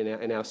moment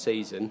in our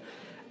season.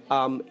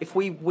 If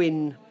we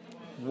win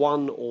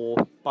one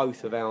or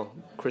both of our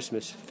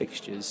Christmas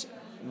fixtures,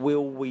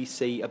 will we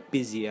see a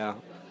busier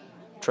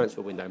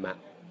transfer window, Matt?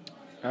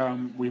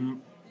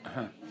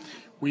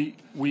 We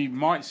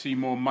might see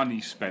more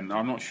money spent.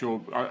 I'm not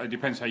sure. It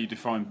depends how you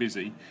define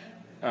busy.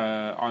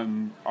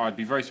 I'd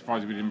be very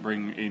surprised if we didn't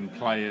bring in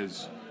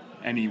players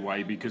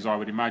anyway, because I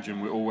would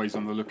imagine we're always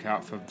on the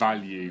lookout for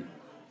value,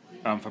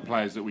 for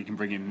players that we can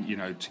bring in,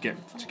 to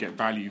get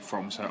value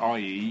from. So,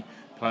 i.e.,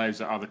 players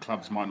that other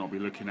clubs might not be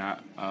looking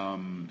at,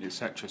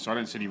 etc. So I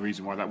don't see any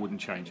reason why that wouldn't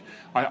change.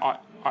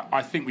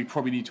 I think we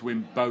probably need to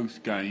win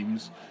both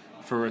games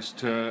for us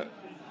to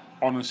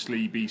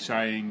honestly be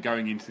saying,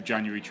 going into the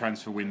January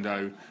transfer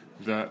window,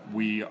 that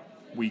we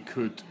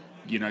could,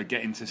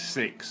 get into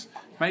 6th,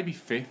 maybe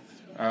 5th.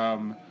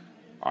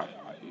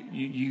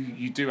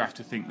 You do have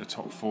to think the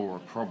top 4 are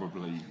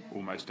probably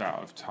almost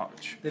out of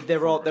touch.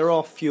 There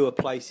are fewer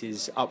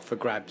places up for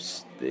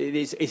grabs.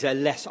 It's a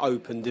less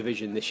open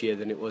division this year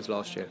than it was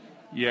last year.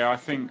 Yeah, I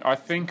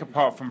think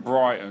apart from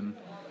Brighton,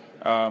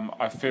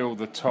 I feel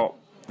the top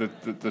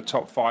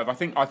 5.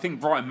 I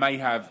think Brighton may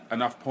have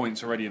enough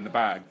points already in the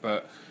bag,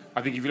 but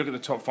I think if you look at the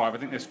top 5, I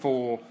think there's 3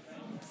 or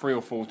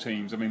 4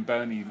 teams. I mean,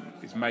 Burnley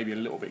is maybe a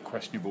little bit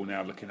questionable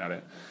now looking at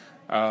it.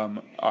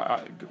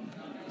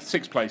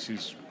 6th place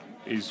is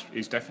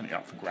definitely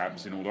up for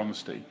grabs, in all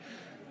honesty.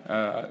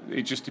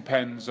 It just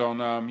depends on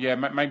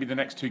maybe the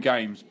next 2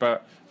 games,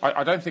 but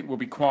I don't think we'll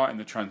be quiet in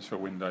the transfer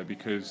window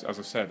because, as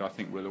I said, I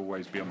think we'll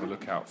always be on the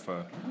lookout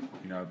for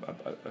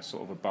a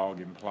sort of a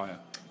bargain player.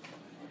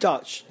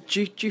 Dutch,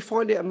 do you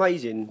find it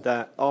amazing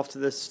that after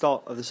the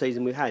start of the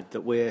season we had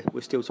that we're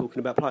still talking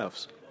about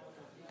playoffs?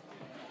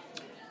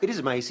 It is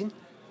amazing,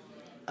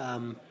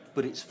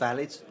 but it's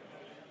valid.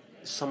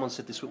 Someone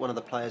said this week, one of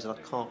the players, and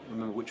I can't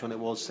remember which one it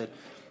was, said,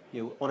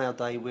 on our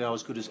day we are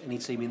as good as any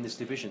team in this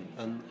division,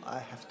 and I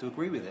have to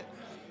agree with it.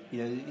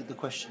 The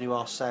question you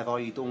asked, Sav,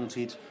 are you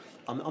daunted?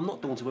 I'm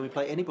not daunted when we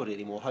play anybody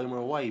anymore, home or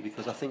away,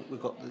 because I think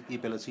we've got the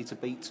ability to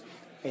beat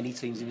any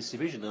teams in this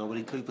division, and I would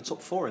include the top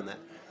 4 in that.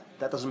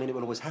 That doesn't mean it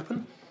will always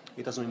happen,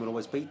 It doesn't mean we'll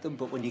always beat them,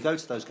 but when you go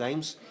to those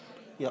games,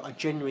 I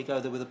genuinely go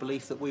there with a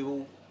belief that we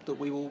will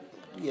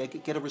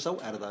get a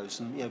result out of those.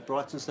 And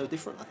Brighton's no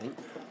different, I think.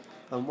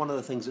 And one of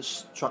the things that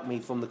struck me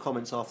from the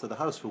comments after the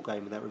Huddersfield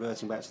game, without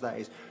reverting back to that,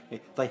 is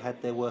they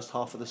had their worst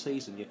half of the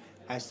season,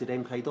 as did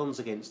MK Dons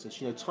against us.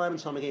 Time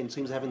and time again,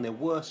 teams are having their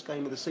worst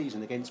game of the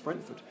season against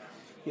Brentford.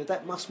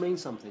 That must mean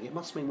something. It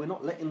must mean we're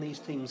not letting these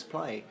teams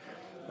play.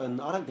 And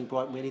I don't think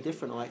Brighton will be any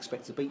different. I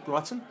expect to beat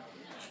Brighton.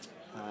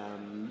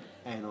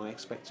 And I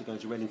expect to go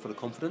to Reading full of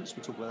confidence.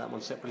 We'll talk about that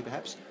one separately,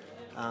 perhaps.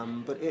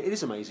 But it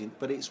is amazing.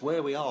 But it's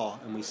where we are,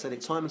 and we said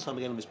it time and time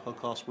again on this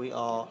podcast. We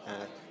are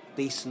a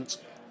decent,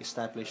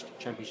 established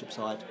Championship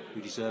side who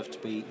deserve to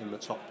be in the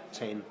top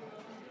 10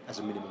 as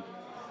a minimum.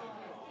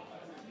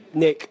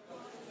 Nick,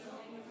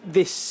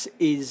 this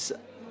is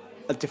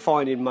a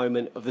defining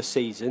moment of the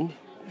season.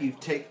 You've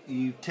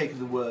taken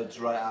the words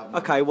right out.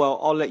 Okay, well,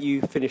 I'll let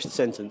you finish the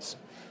sentence.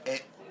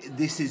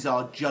 This is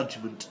our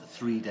judgment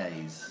 3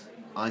 days.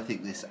 I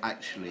think this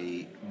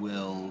actually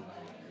will...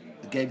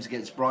 The games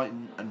against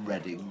Brighton and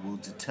Reading will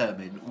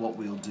determine what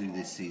we'll do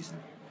this season.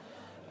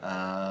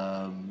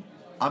 I'm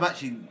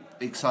actually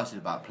excited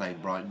about playing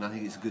Brighton. I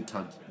think it's a good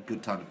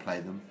time to play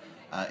them.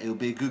 It'll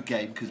be a good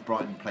game because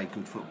Brighton play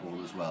good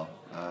football as well.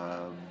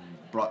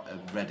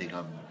 Reading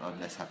I'm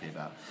less happy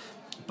about.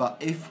 But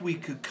if we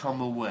could come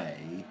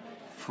away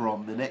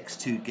from the next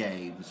 2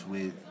 games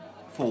with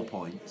 4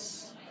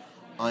 points,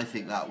 I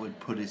think that would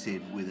put us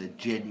in with a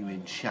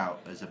genuine shout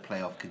as a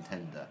playoff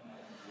contender.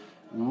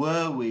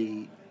 Were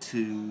we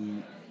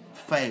to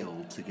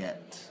fail to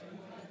get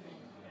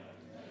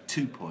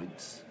 2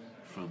 points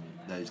from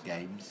those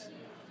games,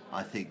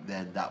 I think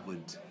then that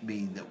would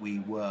mean that we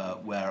were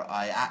where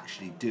I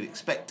actually do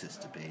expect us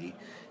to be,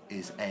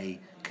 is a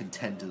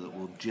contender that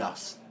will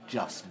just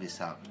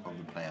miss out on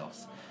the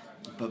playoffs.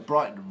 But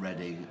Brighton and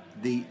Reading,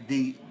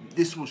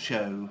 this will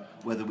show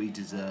whether we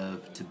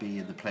deserve to be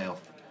in the playoff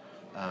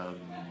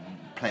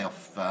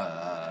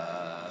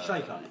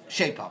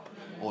shape up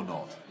or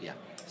not. Yeah.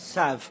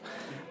 Sav,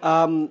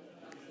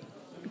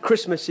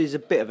 Christmas is a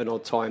bit of an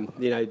odd time.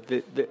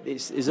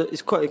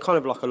 It's quite kind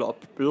of like a lot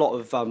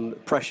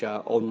of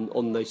pressure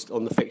on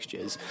the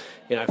fixtures.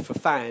 For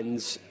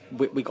fans,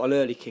 we got an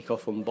early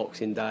kick-off on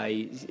Boxing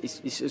Day.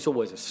 It's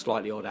always a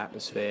slightly odd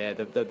atmosphere.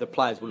 The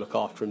players will look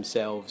after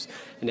themselves,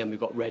 and then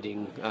we've got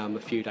Reading a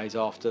few days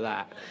after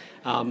that.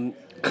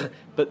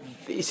 But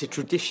it's a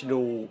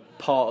traditional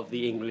part of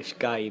the English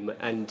game,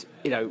 and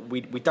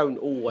we don't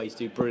always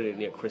do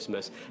brilliantly at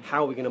Christmas.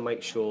 How are we going to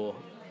make sure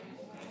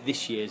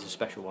this year is a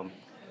special one?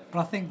 But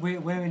I think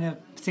we're in a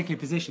particular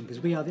position because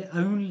we are the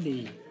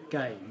only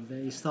game that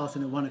is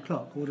starting at 1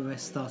 o'clock. All the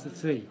rest start at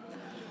 3.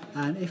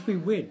 And if we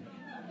win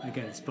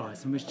against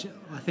Brighton, which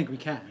I think we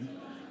can,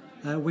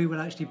 we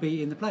will actually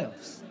be in the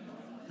playoffs.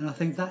 And I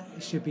think that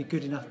should be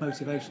good enough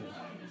motivation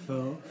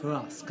for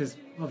us, because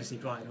obviously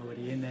Brighton are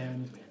already in there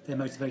and their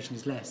motivation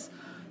is less.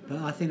 But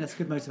I think that's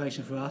good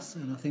motivation for us,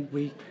 and I think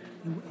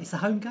it's a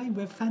home game.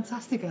 We're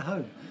fantastic at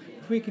home.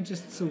 If we can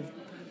just sort of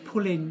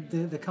pull in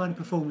the kind of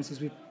performances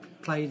we've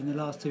played in the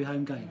last 2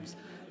 home games,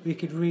 we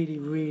could really,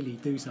 really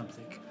do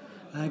something.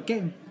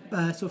 Getting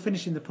sort of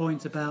finishing the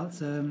point about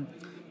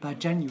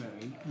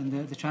January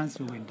and the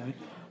transfer window,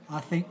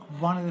 I think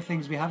one of the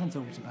things we haven't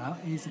talked about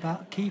is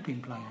about keeping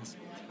players.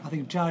 I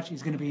think Judge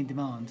is going to be in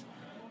demand,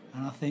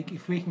 and I think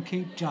if we can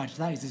keep Judge,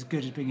 that is as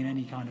good as bringing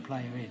any kind of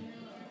player in.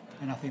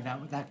 And I think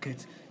that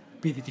could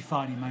be the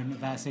defining moment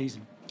of our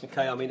season.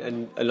 Okay, I mean,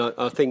 and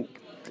I think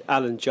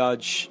Alan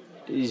Judge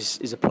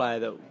is a player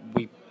that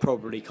we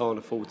probably can't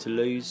afford to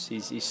lose.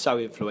 He's so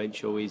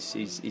influential. He's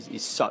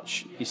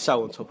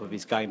so on top of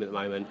his game at the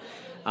moment.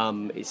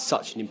 It's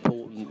such an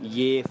important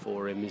year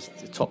for him. He's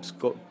the top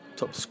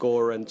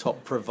scorer and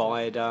top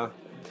provider.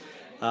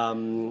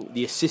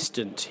 The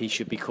assistant, he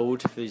should be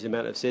called for his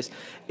amount of assists.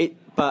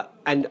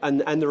 And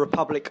the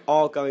Republic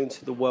are going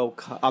to the World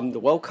Cup,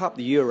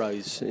 the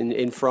Euros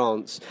in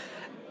France.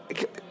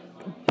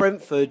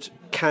 Brentford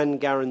can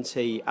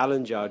guarantee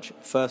Alan Judge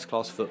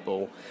first-class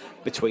football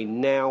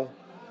between now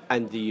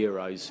and the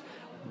Euros.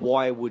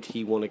 Why would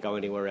he want to go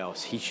anywhere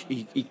else?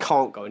 He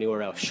can't go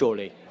anywhere else,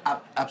 surely.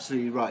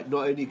 Absolutely right.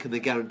 Not only can they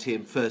guarantee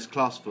him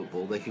first-class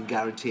football, they can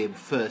guarantee him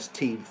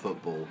first-team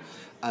football.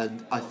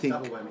 And I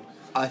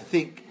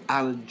think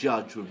Alan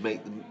Judge would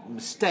make the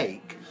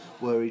mistake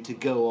were he to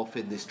go off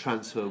in this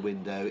transfer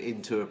window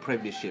into a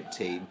Premiership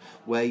team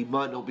where he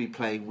might not be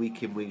playing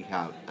week in, week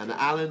out. And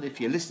Alan, if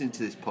you're listening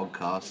to this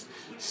podcast,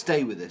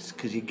 stay with us,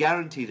 because you're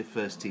guaranteed a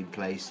first team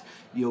place.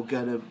 You're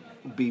going to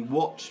be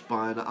watched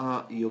by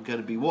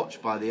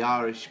the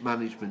Irish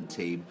management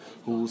team,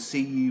 who will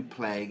see you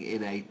playing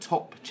in a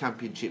top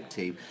Championship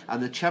team,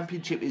 and the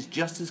Championship is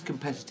just as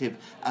competitive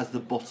as the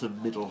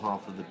bottom middle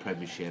half of the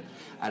Premiership,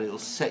 and it'll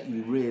set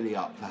you really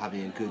up for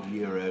having a good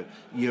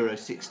Euro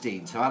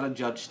 16. So Alan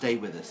Judge, stay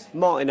with us.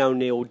 Martin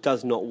O'Neill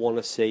does not want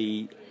to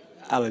see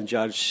Alan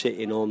Judge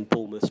sitting on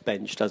Bournemouth's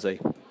bench, does he?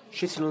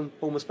 Shitting on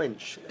Bournemouth's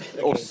bench?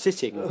 Okay. Or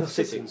sitting,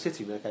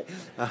 okay.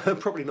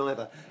 Probably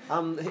neither.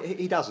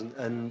 He doesn't,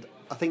 and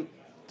I think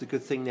the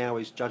good thing now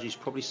is Judge's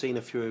probably seen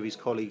a few of his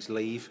colleagues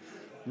leave.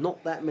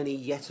 Not that many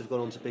yet have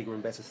gone on to bigger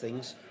and better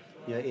things.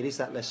 You know, it is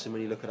that lesson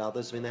when you look at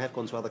others. I mean, they have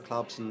gone to other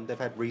clubs and they've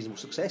had reasonable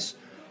success.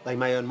 They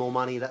may earn more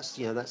money. That's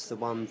the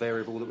one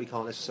variable that we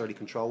can't necessarily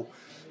control.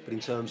 But in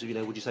terms of,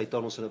 would you say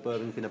Donaldson at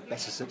Birmingham has been a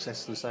better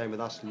success than staying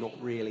with us? Not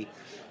really.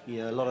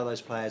 A lot of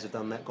those players have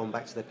done that, gone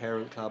back to their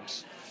parent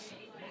clubs.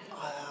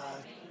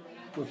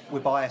 We're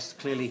biased,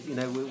 clearly.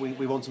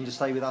 We want him to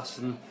stay with us,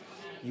 and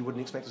you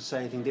wouldn't expect us to say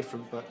anything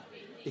different. But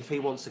if he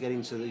wants to get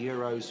into the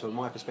Euros, from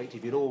my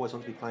perspective, you'd always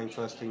want to be playing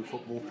first-team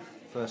football,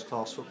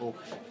 first-class football,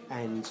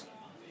 and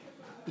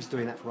he's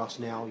doing that for us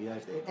now.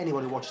 If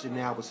anyone who watches him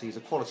now will see he's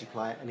a quality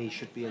player, and he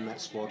should be in that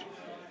squad.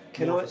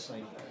 Can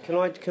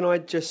I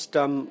just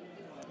go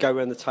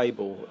around the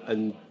table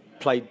and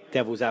play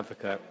devil's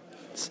advocate,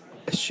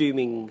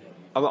 assuming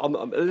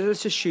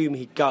let's assume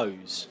he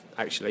goes,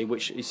 actually,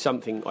 which is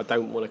something I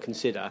don't want to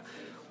consider.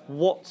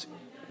 What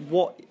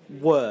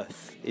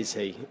worth is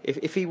he?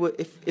 If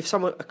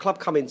a club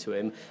come into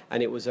him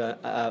and it was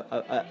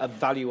a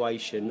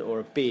valuation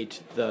or a bid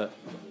that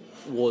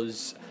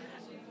was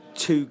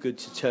too good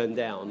to turn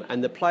down,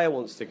 and the player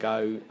wants to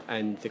go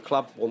and the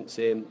club wants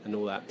him and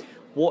all that,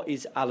 what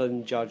is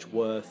Alan Judge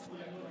worth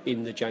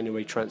in the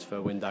January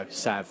transfer window?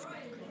 Sav,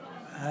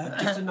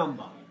 just a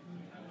number.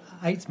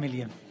 8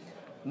 million.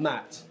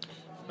 Matt,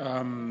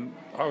 I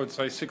would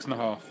say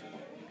 6.5.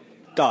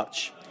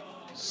 Dutch,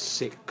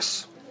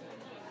 6.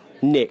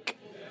 Nick,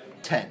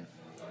 10.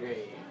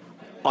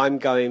 I'm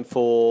going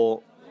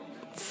for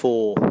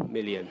 4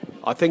 million.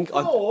 I think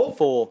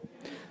 4.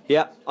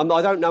 Yeah,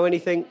 I don't know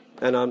anything,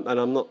 and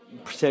I'm not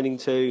pretending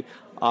to.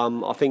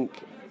 I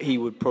think he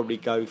would probably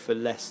go for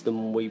less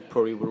than we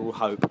probably would all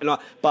hope.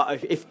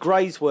 But if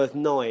Gray's worth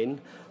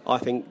 9, I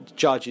think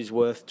Judge is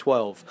worth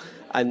 12,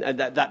 and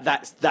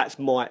that's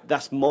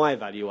my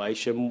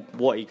valuation.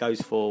 What he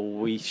goes for,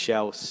 we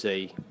shall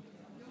see.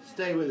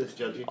 Stay with us,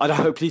 Judge. I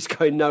hope he's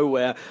going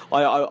nowhere.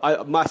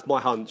 That's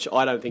my hunch.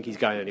 I don't think he's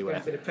going anywhere.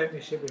 Going to the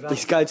Premiership with us.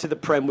 He's going to the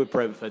Prem with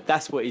Brentford.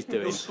 That's what he's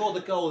doing. He'll score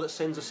the goal that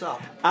sends us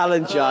up.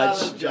 Alan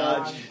Judge.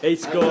 He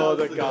scored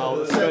the goal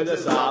that sends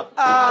us up.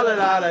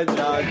 Alan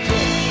Judge.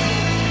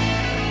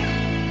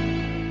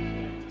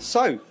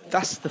 So,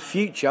 that's the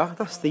future.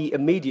 That's the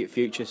immediate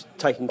future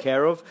taken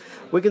care of.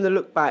 We're going to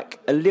look back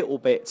a little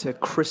bit to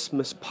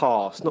Christmas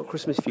past. Not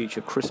Christmas future,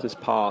 Christmas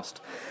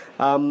past.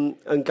 And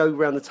go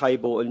around the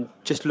table and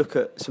just look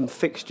at some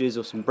fixtures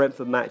or some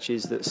Brentford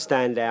matches that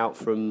stand out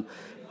from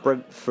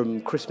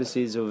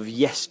Christmases of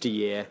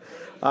yesteryear.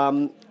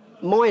 My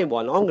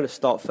one, I'm going to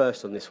start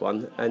first on this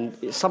one, and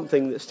it's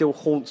something that still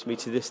haunts me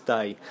to this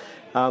day.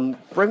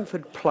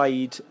 Brentford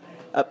played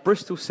at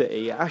Bristol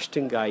City, at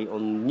Ashton Gate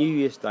on New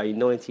Year's Day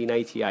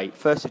 1988,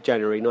 1st of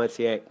January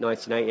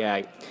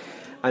 1988.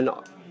 And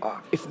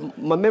if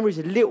my memory's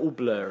a little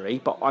blurry,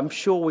 but I'm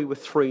sure we were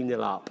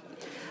 3-0 up.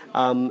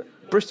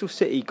 Bristol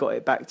City got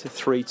it back to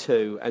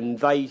 3-2, and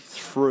they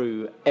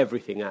threw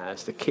everything at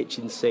us. The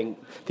kitchen sink,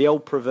 the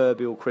old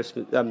proverbial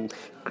Christmas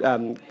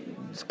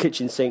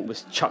kitchen sink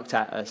was chucked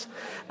at us,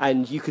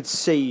 and you could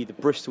see the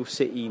Bristol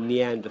City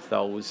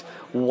Neanderthals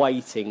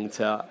waiting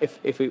to,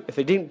 if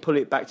they didn't pull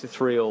it back to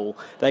 3-3,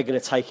 they're going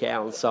to take it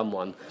out on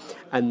someone.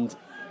 And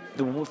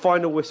the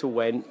final whistle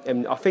went,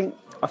 and I think,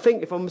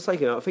 if I'm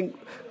mistaken, I think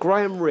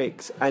Graham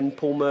Ricks and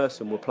Paul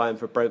Merson were playing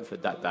for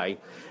Brentford that day,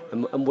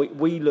 and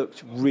we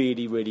looked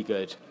really, really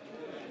good.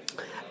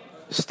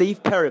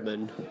 Steve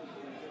Perryman,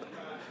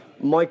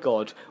 my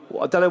God,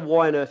 I don't know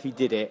why on earth he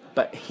did it,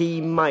 but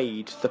he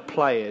made the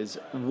players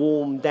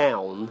warm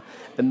down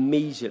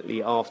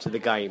immediately after the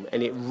game,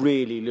 and it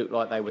really looked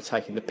like they were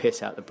taking the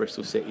piss out of the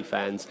Bristol City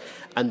fans,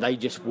 and they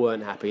just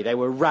weren't happy. They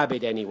were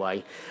rabid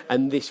anyway,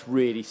 and this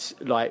really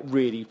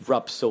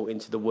rubbed salt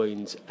into the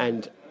wounds,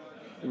 and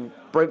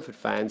Brentford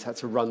fans had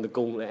to run the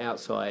gauntlet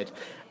outside,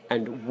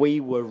 and we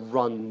were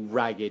run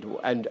ragged,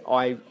 and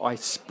I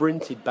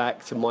sprinted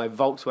back to my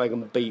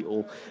Volkswagen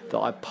Beetle that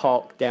I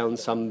parked down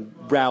some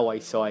railway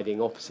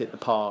siding opposite the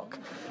park,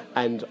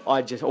 and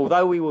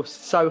although we were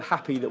so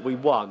happy that we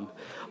won,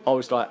 I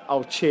was like,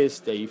 oh, cheers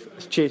Steve,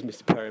 cheers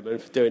Mr Perryman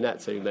for doing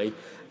that to me,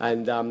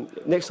 and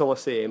next time I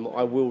see him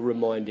I will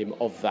remind him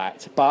of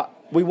that. But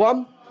we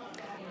won,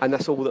 and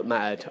that's all that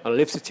mattered, and I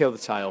live to tell the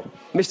tale.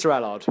 Mr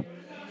Allard.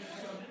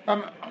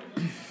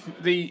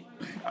 The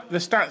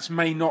stats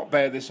may not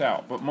bear this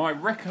out, but my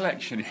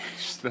recollection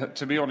is that,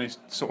 to be honest,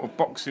 sort of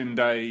Boxing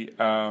Day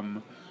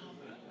and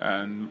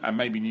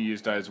maybe New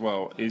Year's Day as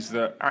well, is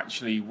that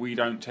actually we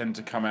don't tend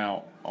to come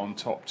out on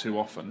top too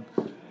often.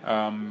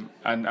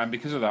 And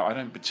because of that, I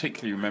don't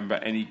particularly remember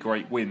any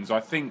great wins. I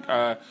think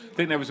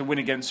there was a win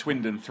against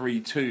Swindon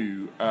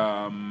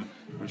 3-2,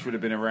 which would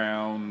have been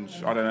around,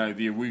 I don't know,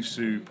 the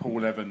Owusu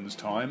Paul Evans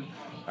time.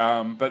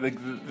 But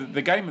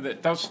the game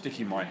that does stick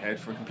in my head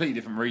for a completely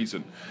different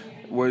reason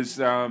was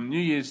New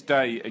Year's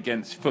Day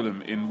against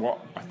Fulham in what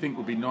I think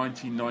would be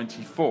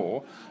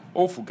 1994.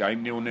 Awful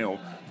game, 0-0.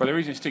 But the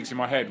reason it sticks in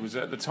my head was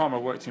at the time I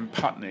worked in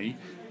Putney,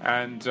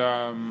 and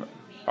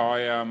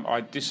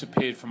I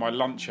disappeared for my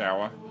lunch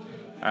hour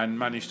and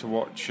managed to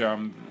watch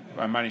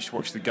I managed to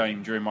watch the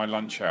game during my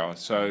lunch hour.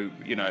 So,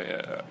 you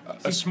know,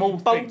 a small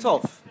bunked thing.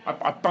 off?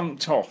 I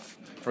bunked off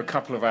for a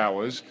couple of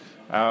hours.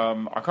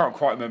 I can't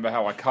quite remember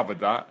how I covered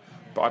that,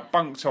 but I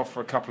bunked off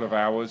for a couple of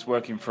hours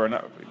working for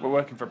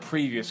a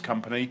previous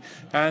company,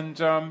 and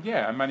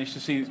I managed to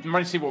see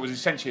what was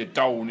essentially a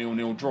dull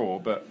 0-0 draw.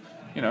 But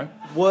you know,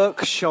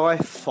 Work shy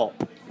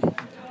fop.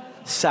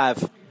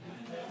 Sav.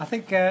 I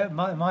think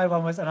my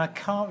one was, and I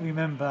can't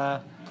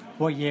remember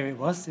what year it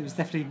was. It was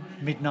definitely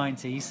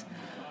mid-90s,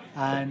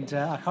 and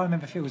I can't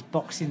remember if it was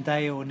Boxing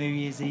Day or New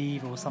Year's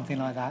Eve or something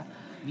like that.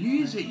 New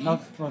Year's Eve?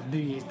 Not New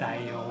Year's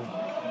Day or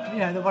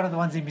one of the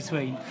ones in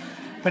between.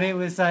 But it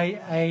was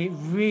a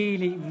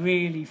really,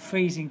 really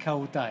freezing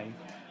cold day,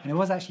 and it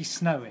was actually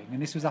snowing.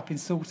 And this was up in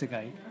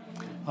Saltergate,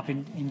 up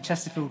in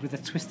Chesterfield with a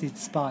twisted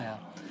spire,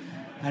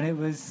 and it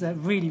was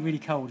really, really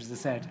cold, as I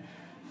said.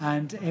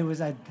 And it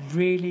was a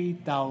really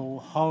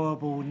dull,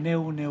 horrible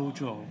 0-0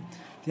 draw.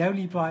 The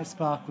only bright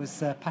spark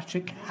was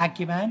Patrick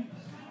Aguiman,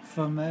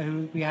 from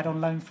who we had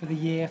on loan for the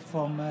year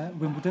from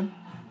Wimbledon.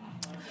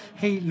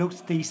 He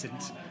looked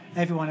decent.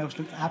 Everyone else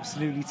looked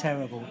absolutely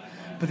terrible.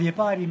 But the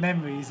abiding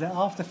memory is that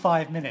after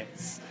 5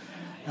 minutes,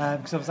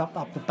 because I was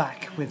up the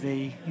back with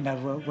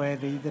where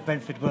the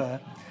Brentford were,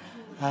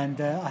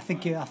 and I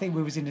think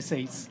we was in the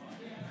seats,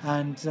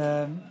 and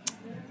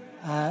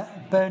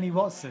Bernie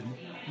Watson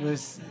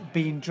was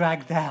being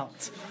dragged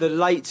out. The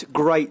late,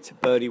 great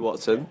Bernie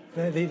Watson.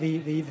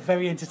 The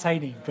very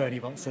entertaining Bernie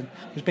Watson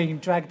was being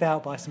dragged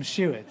out by some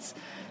stewards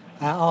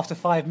after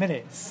 5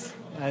 minutes,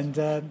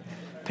 and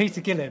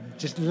Peter Gillam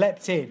just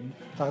leapt in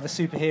like the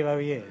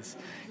superhero he is.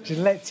 Just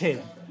leapt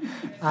in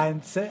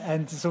and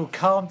sort of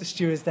calmed the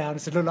stewards down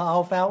and said, "Look,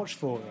 I'll vouch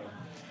for him."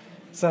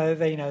 So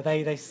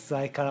they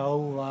say kind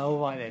of, all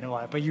right then,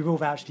 but you will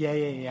vouch,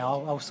 yeah,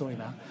 I'll sort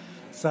him out.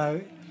 So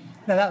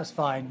no, that was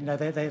fine.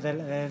 They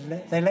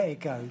let it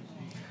go.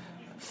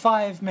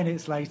 5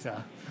 minutes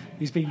later,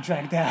 he's being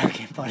dragged out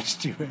again by the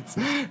stewards.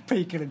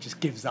 Pete Gillam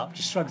just gives up,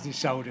 just shrugs his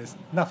shoulders.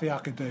 Nothing I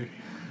can do.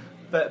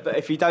 But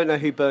if you don't know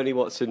who Bernie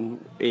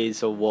Watson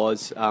is or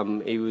was,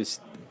 he was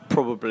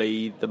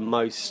probably the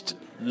most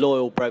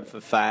loyal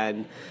Brentford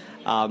fan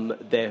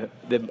there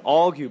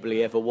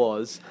arguably ever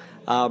was.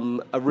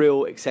 A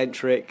real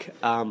eccentric,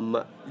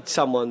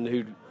 someone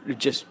who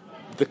just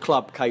the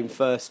club came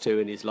first to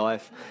in his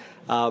life.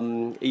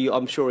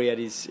 I'm sure he had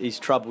his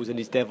troubles and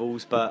his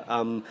devils, but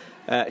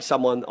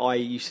someone I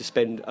used to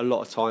spend a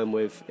lot of time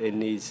with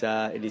in his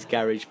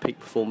garage, Peak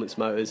Performance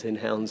Motors in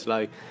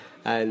Hounslow.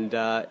 And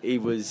he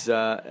was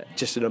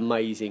just an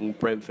amazing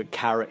Brentford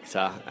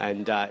character,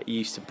 and he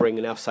used to bring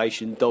an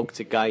Alsatian dog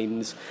to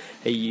games.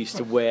 He used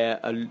to wear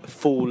a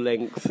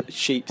full-length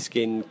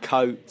sheepskin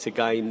coat to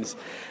games.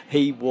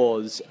 He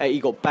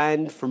got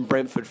banned from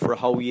Brentford for a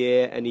whole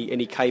year, and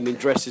he came in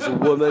dressed as a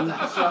woman.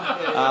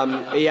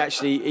 That's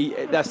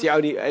the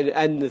only,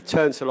 and the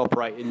turntile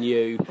operator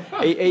knew.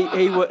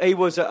 He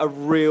was a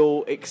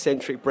real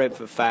eccentric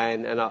Brentford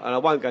fan, and I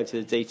won't go into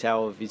the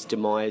detail of his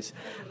demise.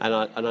 And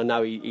I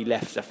know he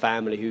left a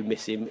family who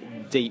miss him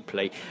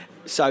deeply.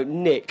 So,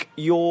 Nick,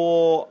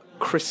 your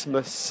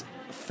Christmas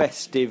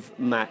festive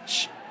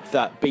match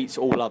that beats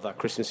all other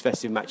Christmas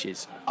festive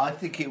matches? I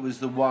think it was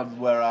the one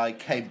where I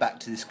came back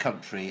to this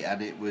country,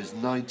 and it was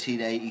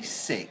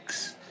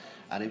 1986,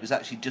 and it was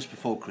actually just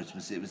before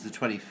Christmas. It was the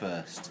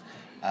 21st,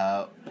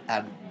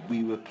 and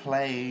we were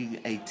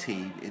playing a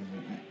team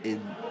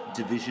in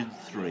Division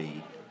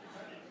 3.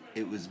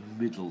 It was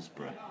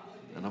Middlesbrough,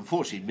 and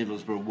unfortunately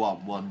Middlesbrough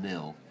won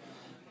 1-0.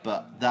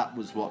 But that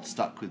was what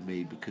stuck with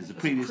me, because the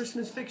previous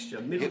Christmas fixture,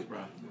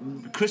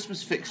 Middlesbrough.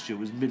 Christmas fixture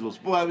was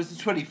Middlesbrough. Well, it was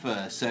the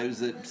 21st, so it was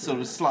sort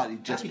of slightly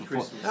just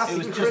before. Christmas. It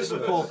was just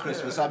before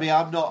Christmas. I mean,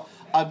 I'm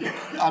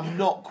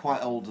not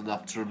quite old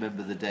enough to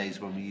remember the days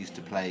when we used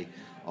to play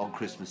on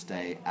Christmas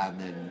Day, and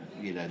then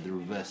the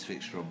reverse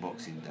fixture on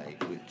Boxing Day,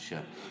 which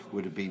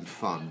would have been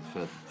fun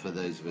for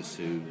those of us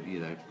who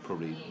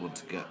probably want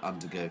to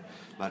undergo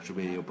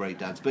matrimonial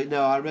breakdowns. But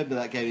no, I remember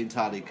that game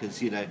entirely, because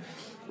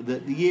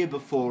the year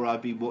before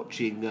I'd been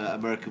watching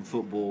American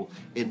football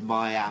in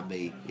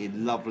Miami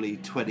in lovely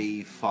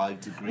 25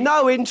 degrees.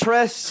 No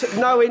interest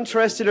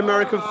in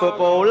American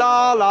football.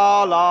 La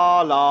la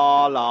la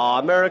la la.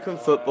 American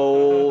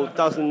football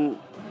doesn't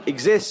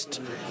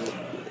exist.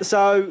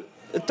 So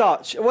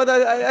Dutch. Well,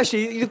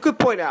 actually, the good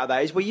point out of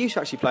that is we used to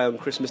actually play on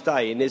Christmas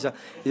Day, and there's a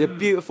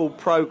beautiful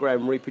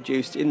programme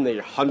reproduced in the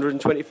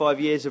 125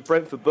 years of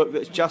Brentford book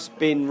that's just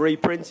been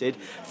reprinted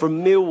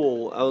from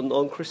Millwall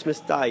on Christmas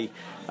Day.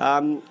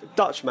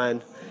 Dutch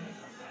man.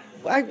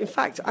 In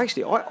fact,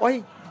 actually,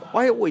 I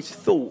always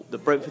thought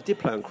that Brentford did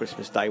play on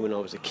Christmas Day when I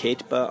was a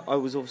kid, but I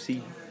was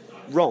obviously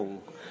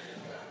wrong.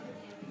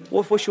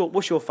 What's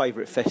your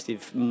favourite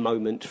festive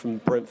moment from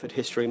Brentford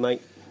history,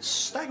 mate?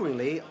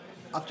 Staggeringly,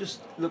 I've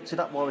just looked it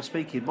up while we're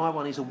speaking. My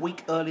one is a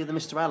week earlier than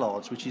Mr.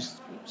 Allard's, which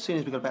is, seeing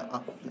as we've got about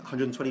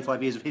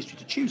 125 years of history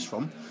to choose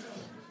from,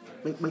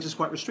 it makes us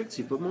quite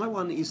restrictive. But my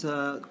one is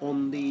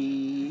on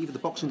either the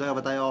Boxing Day or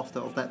the day after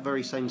of that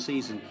very same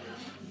season,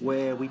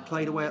 where we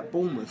played away at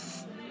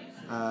Bournemouth.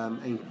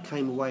 and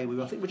came away with,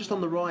 I think we're just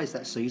on the rise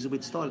that season.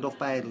 We'd started off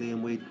badly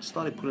and we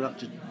started pulling up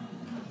to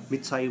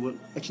mid-table,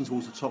 edging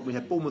towards the top. We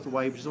had Bournemouth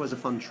away, which is always a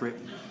fun trip,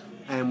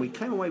 and we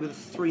came away with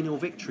a 3-0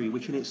 victory,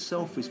 which in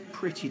itself is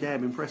pretty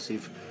damn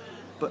impressive.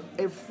 But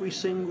every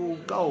single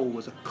goal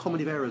was a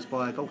comedy of errors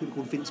by a goalkeeper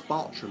called Vince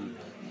Bartram,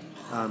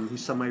 who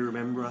some may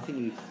remember. I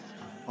think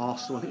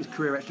his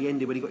career actually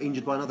ended when he got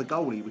injured by another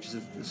goalie, which is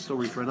a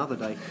story for another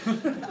day.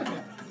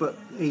 But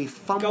he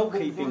fumbled.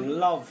 Goalkeeping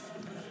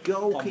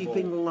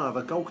love.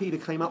 A goalkeeper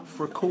came up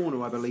for a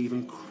corner, I believe,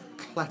 and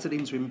clattered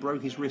into him,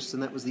 broke his wrist,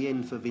 and that was the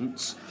end for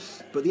Vince.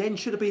 But the end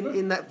should have been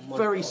in that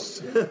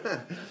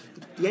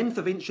the end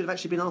for Vince should have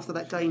actually been after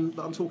that game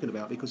that I'm talking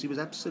about, because he was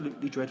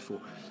absolutely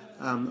dreadful.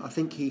 I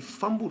think he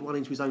fumbled one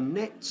into his own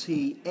net.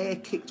 He air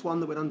kicked one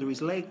that went under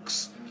his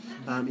legs.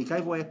 He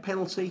gave away a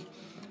penalty,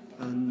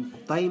 and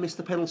they missed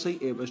the penalty.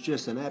 It was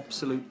just an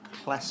absolute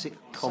classic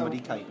comedy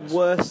capers.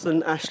 Worse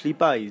than Ashley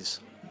Bayes.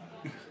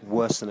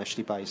 Worse than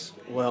Ashley Bayes.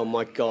 Well,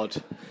 my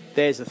God,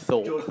 there's a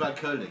thought. George Van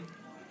Koning.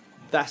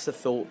 That's a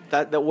thought.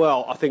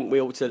 Well, I think we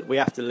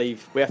have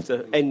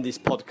to end this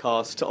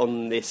podcast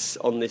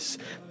on this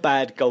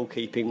bad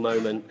goalkeeping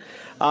moment.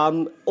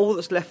 All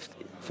that's left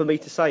for me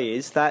to say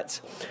is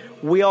that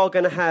we are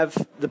going to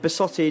have the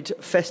Beesotted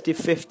Festive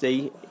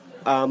 50.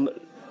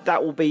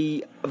 That will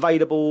be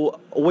available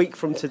a week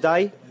from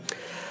today.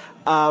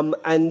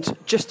 And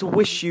just to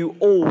wish you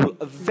all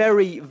a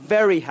very,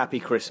 very happy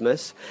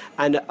Christmas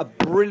and a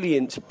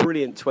brilliant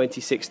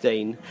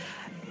 2016.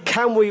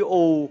 Can we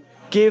all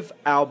give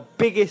our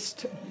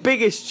biggest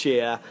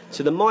cheer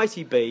to the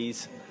mighty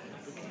Bees?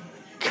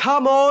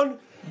 Come on,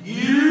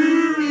 you!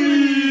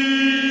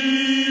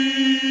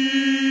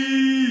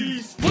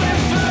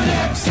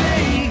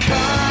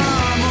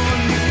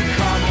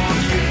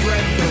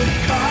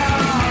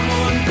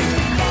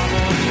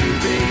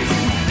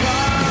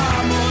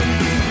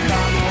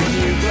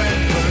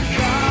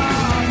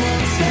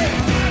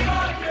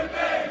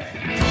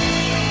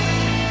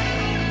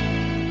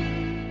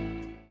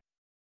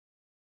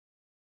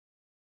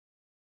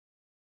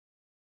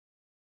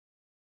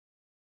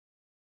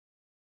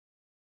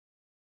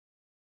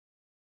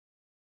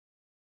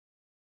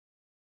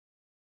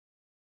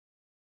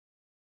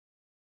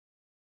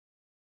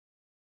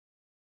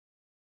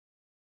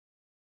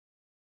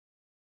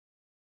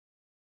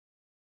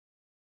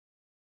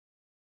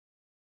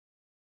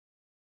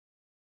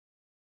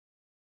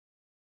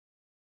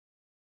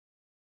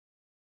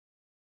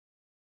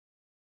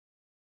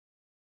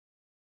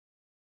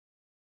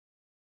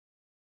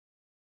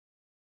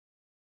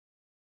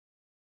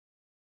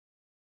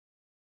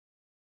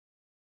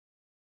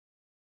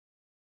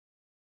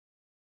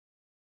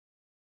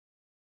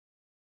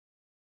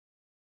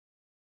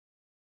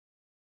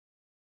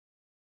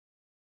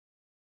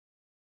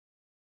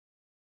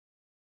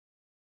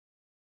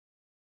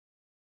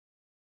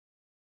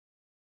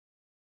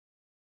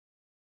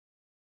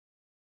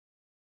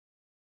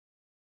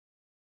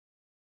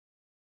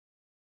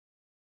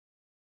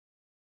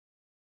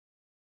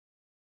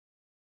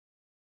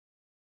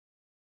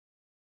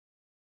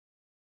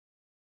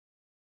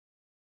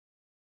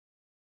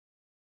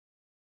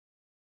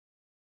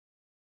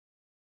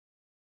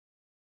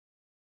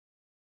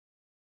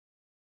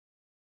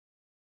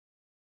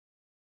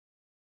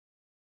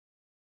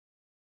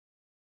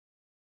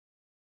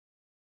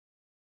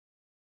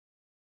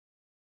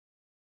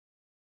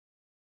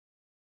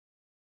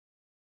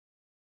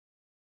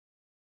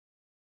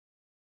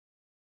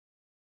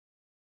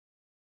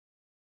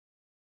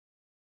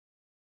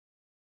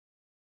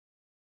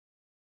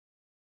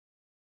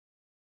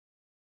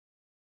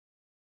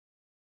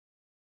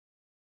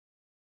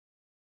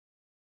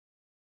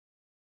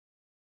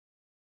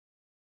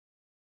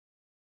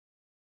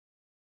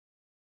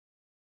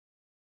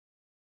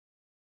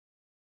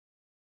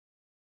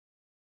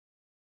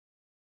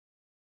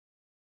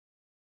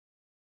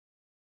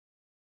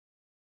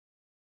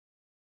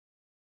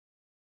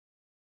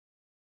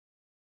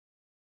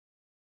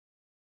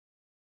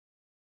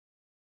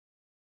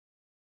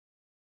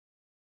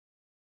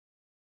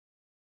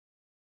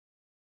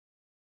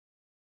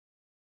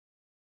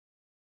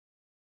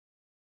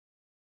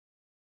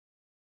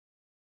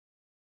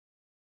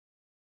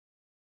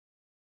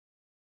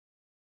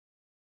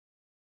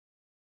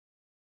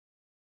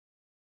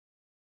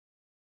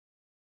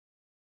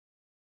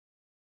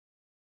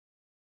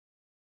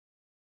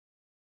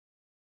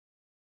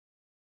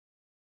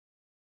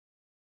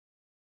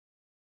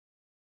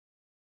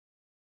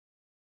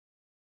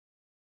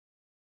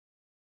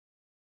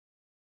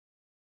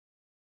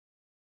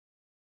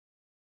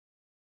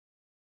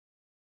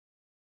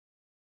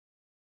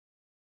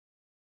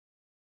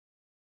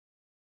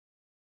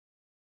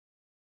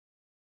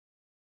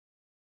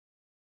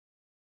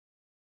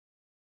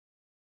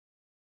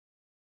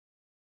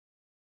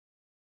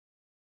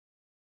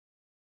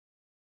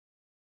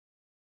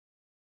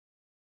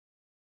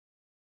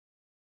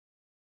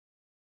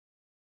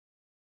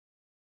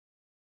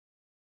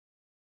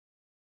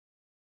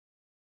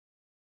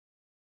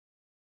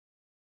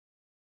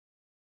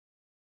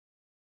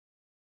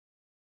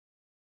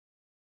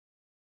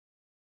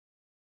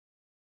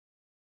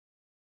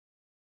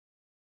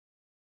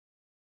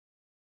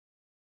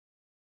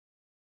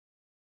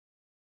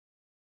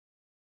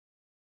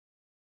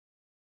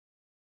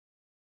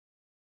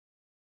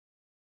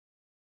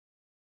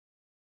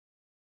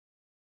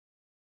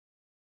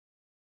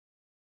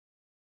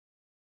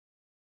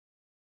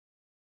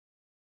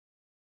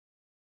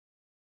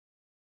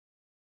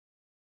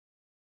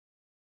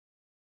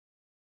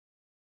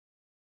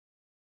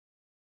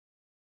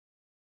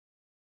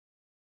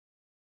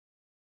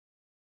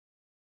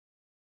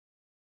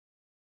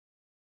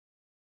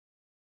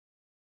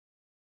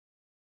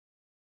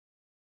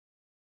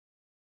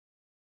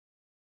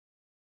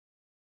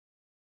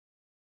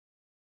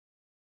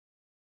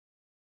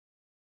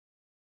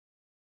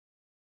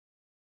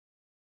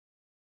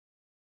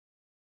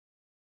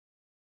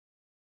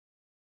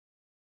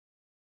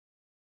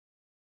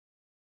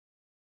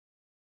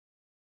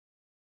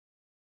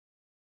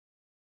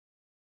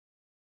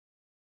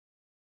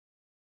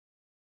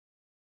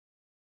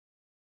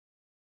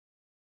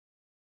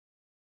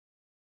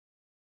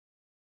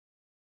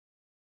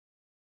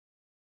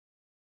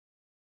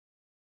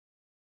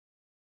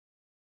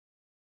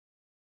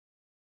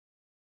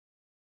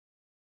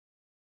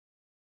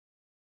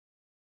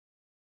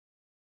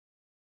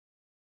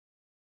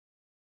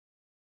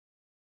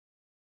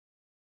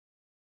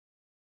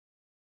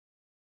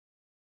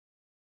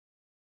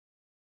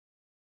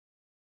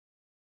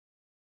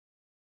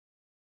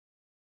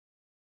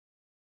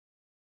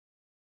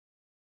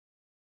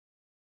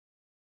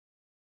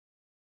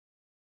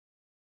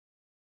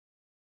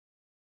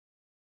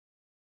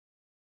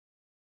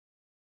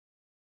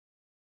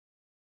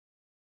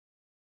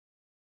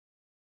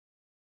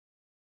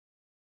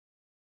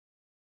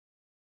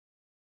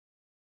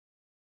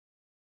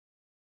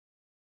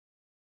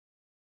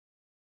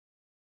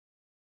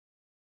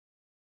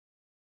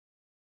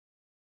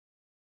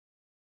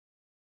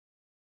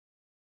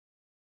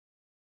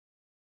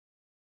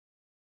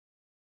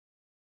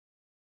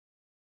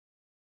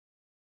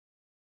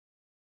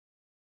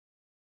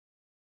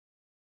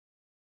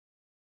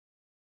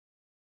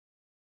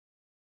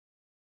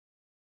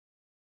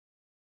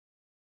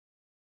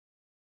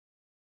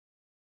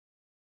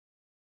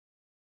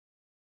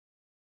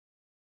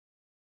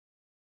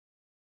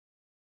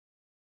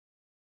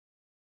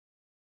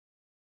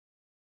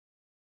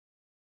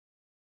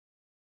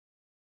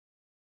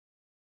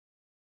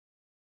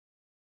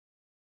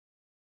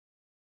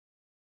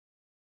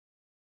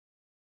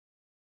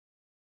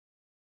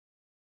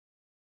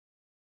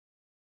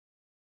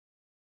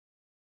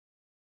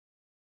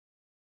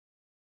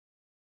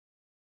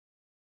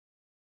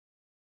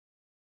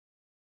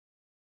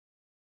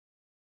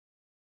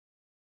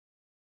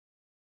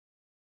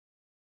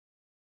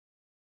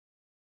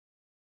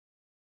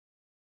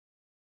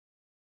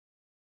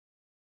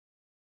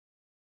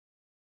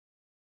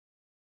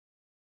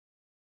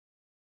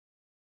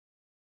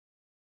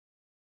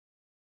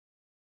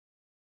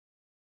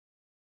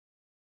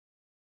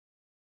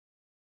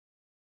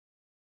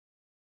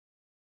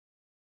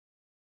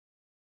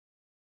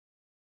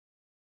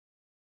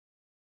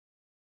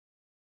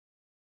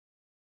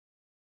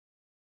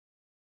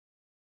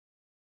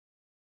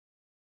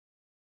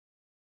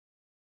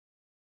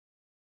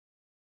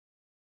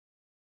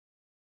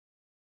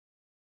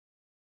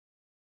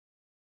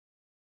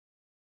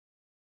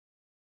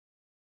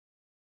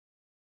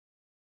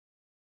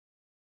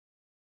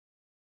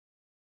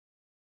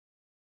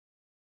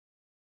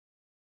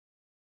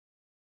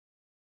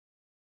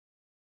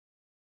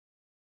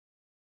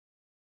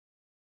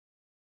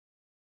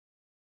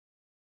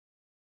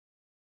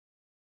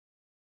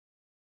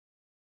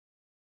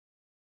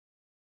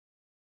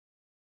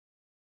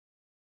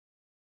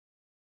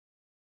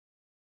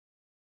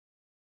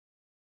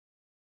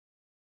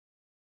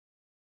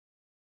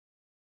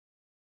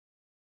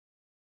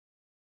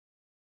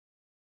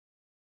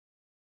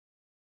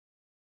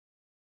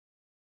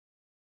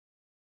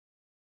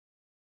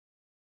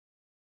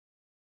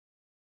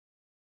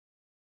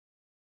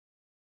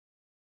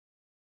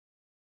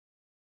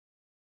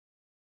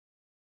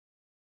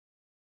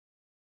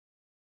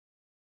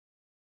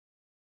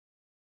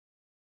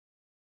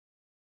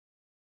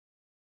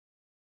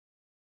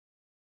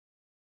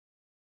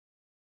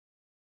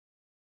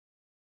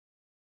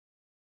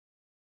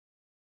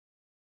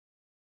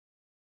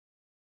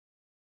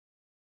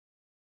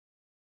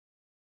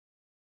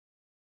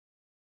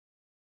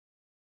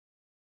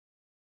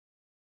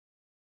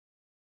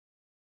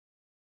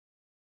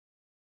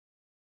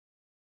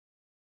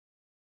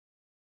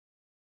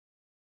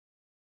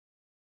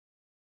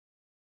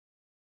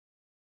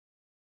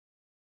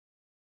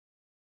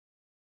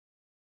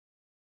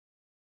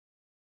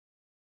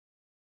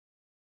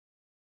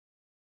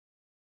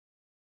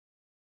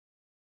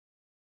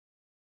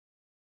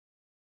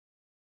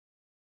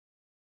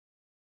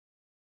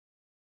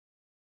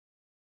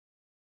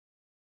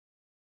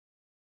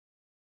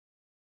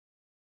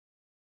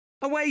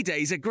 Away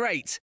days are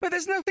great, but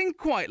there's nothing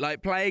quite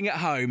like playing at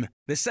home.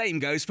 The same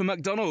goes for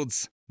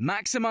McDonald's.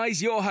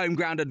 Maximise your home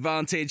ground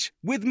advantage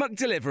with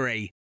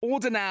McDelivery.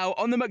 Order now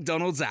on the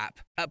McDonald's app.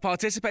 At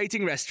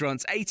participating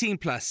restaurants, 18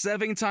 plus,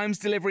 serving times,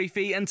 delivery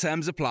fee and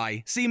terms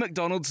apply. See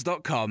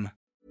mcdonalds.com.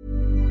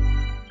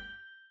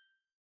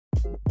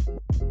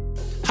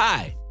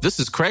 Hi, this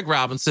is Craig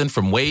Robinson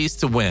from Ways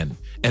to Win,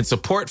 and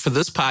support for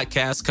this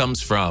podcast comes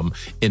from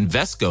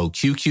Invesco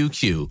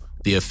QQQ,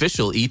 the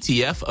official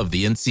ETF of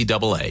the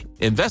NCAA.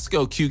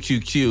 Invesco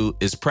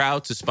QQQ is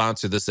proud to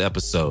sponsor this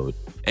episode,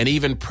 and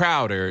even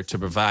prouder to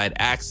provide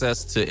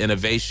access to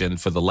innovation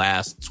for the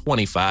last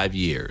 25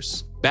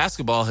 years.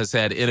 Basketball has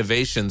had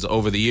innovations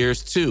over the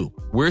years, too.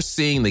 We're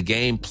seeing the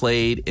game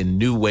played in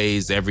new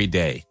ways every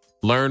day.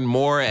 Learn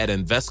more at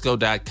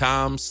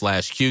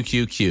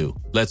Invesco.com/QQQ.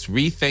 Let's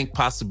rethink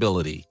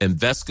possibility.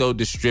 Invesco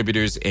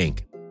Distributors,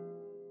 Inc.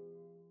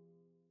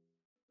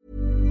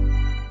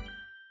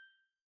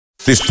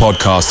 This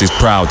podcast is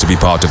proud to be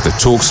part of the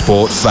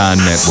TalkSport Fan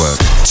Network.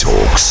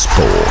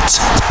 TalkSport.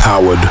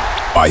 Powered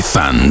by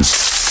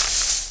fans.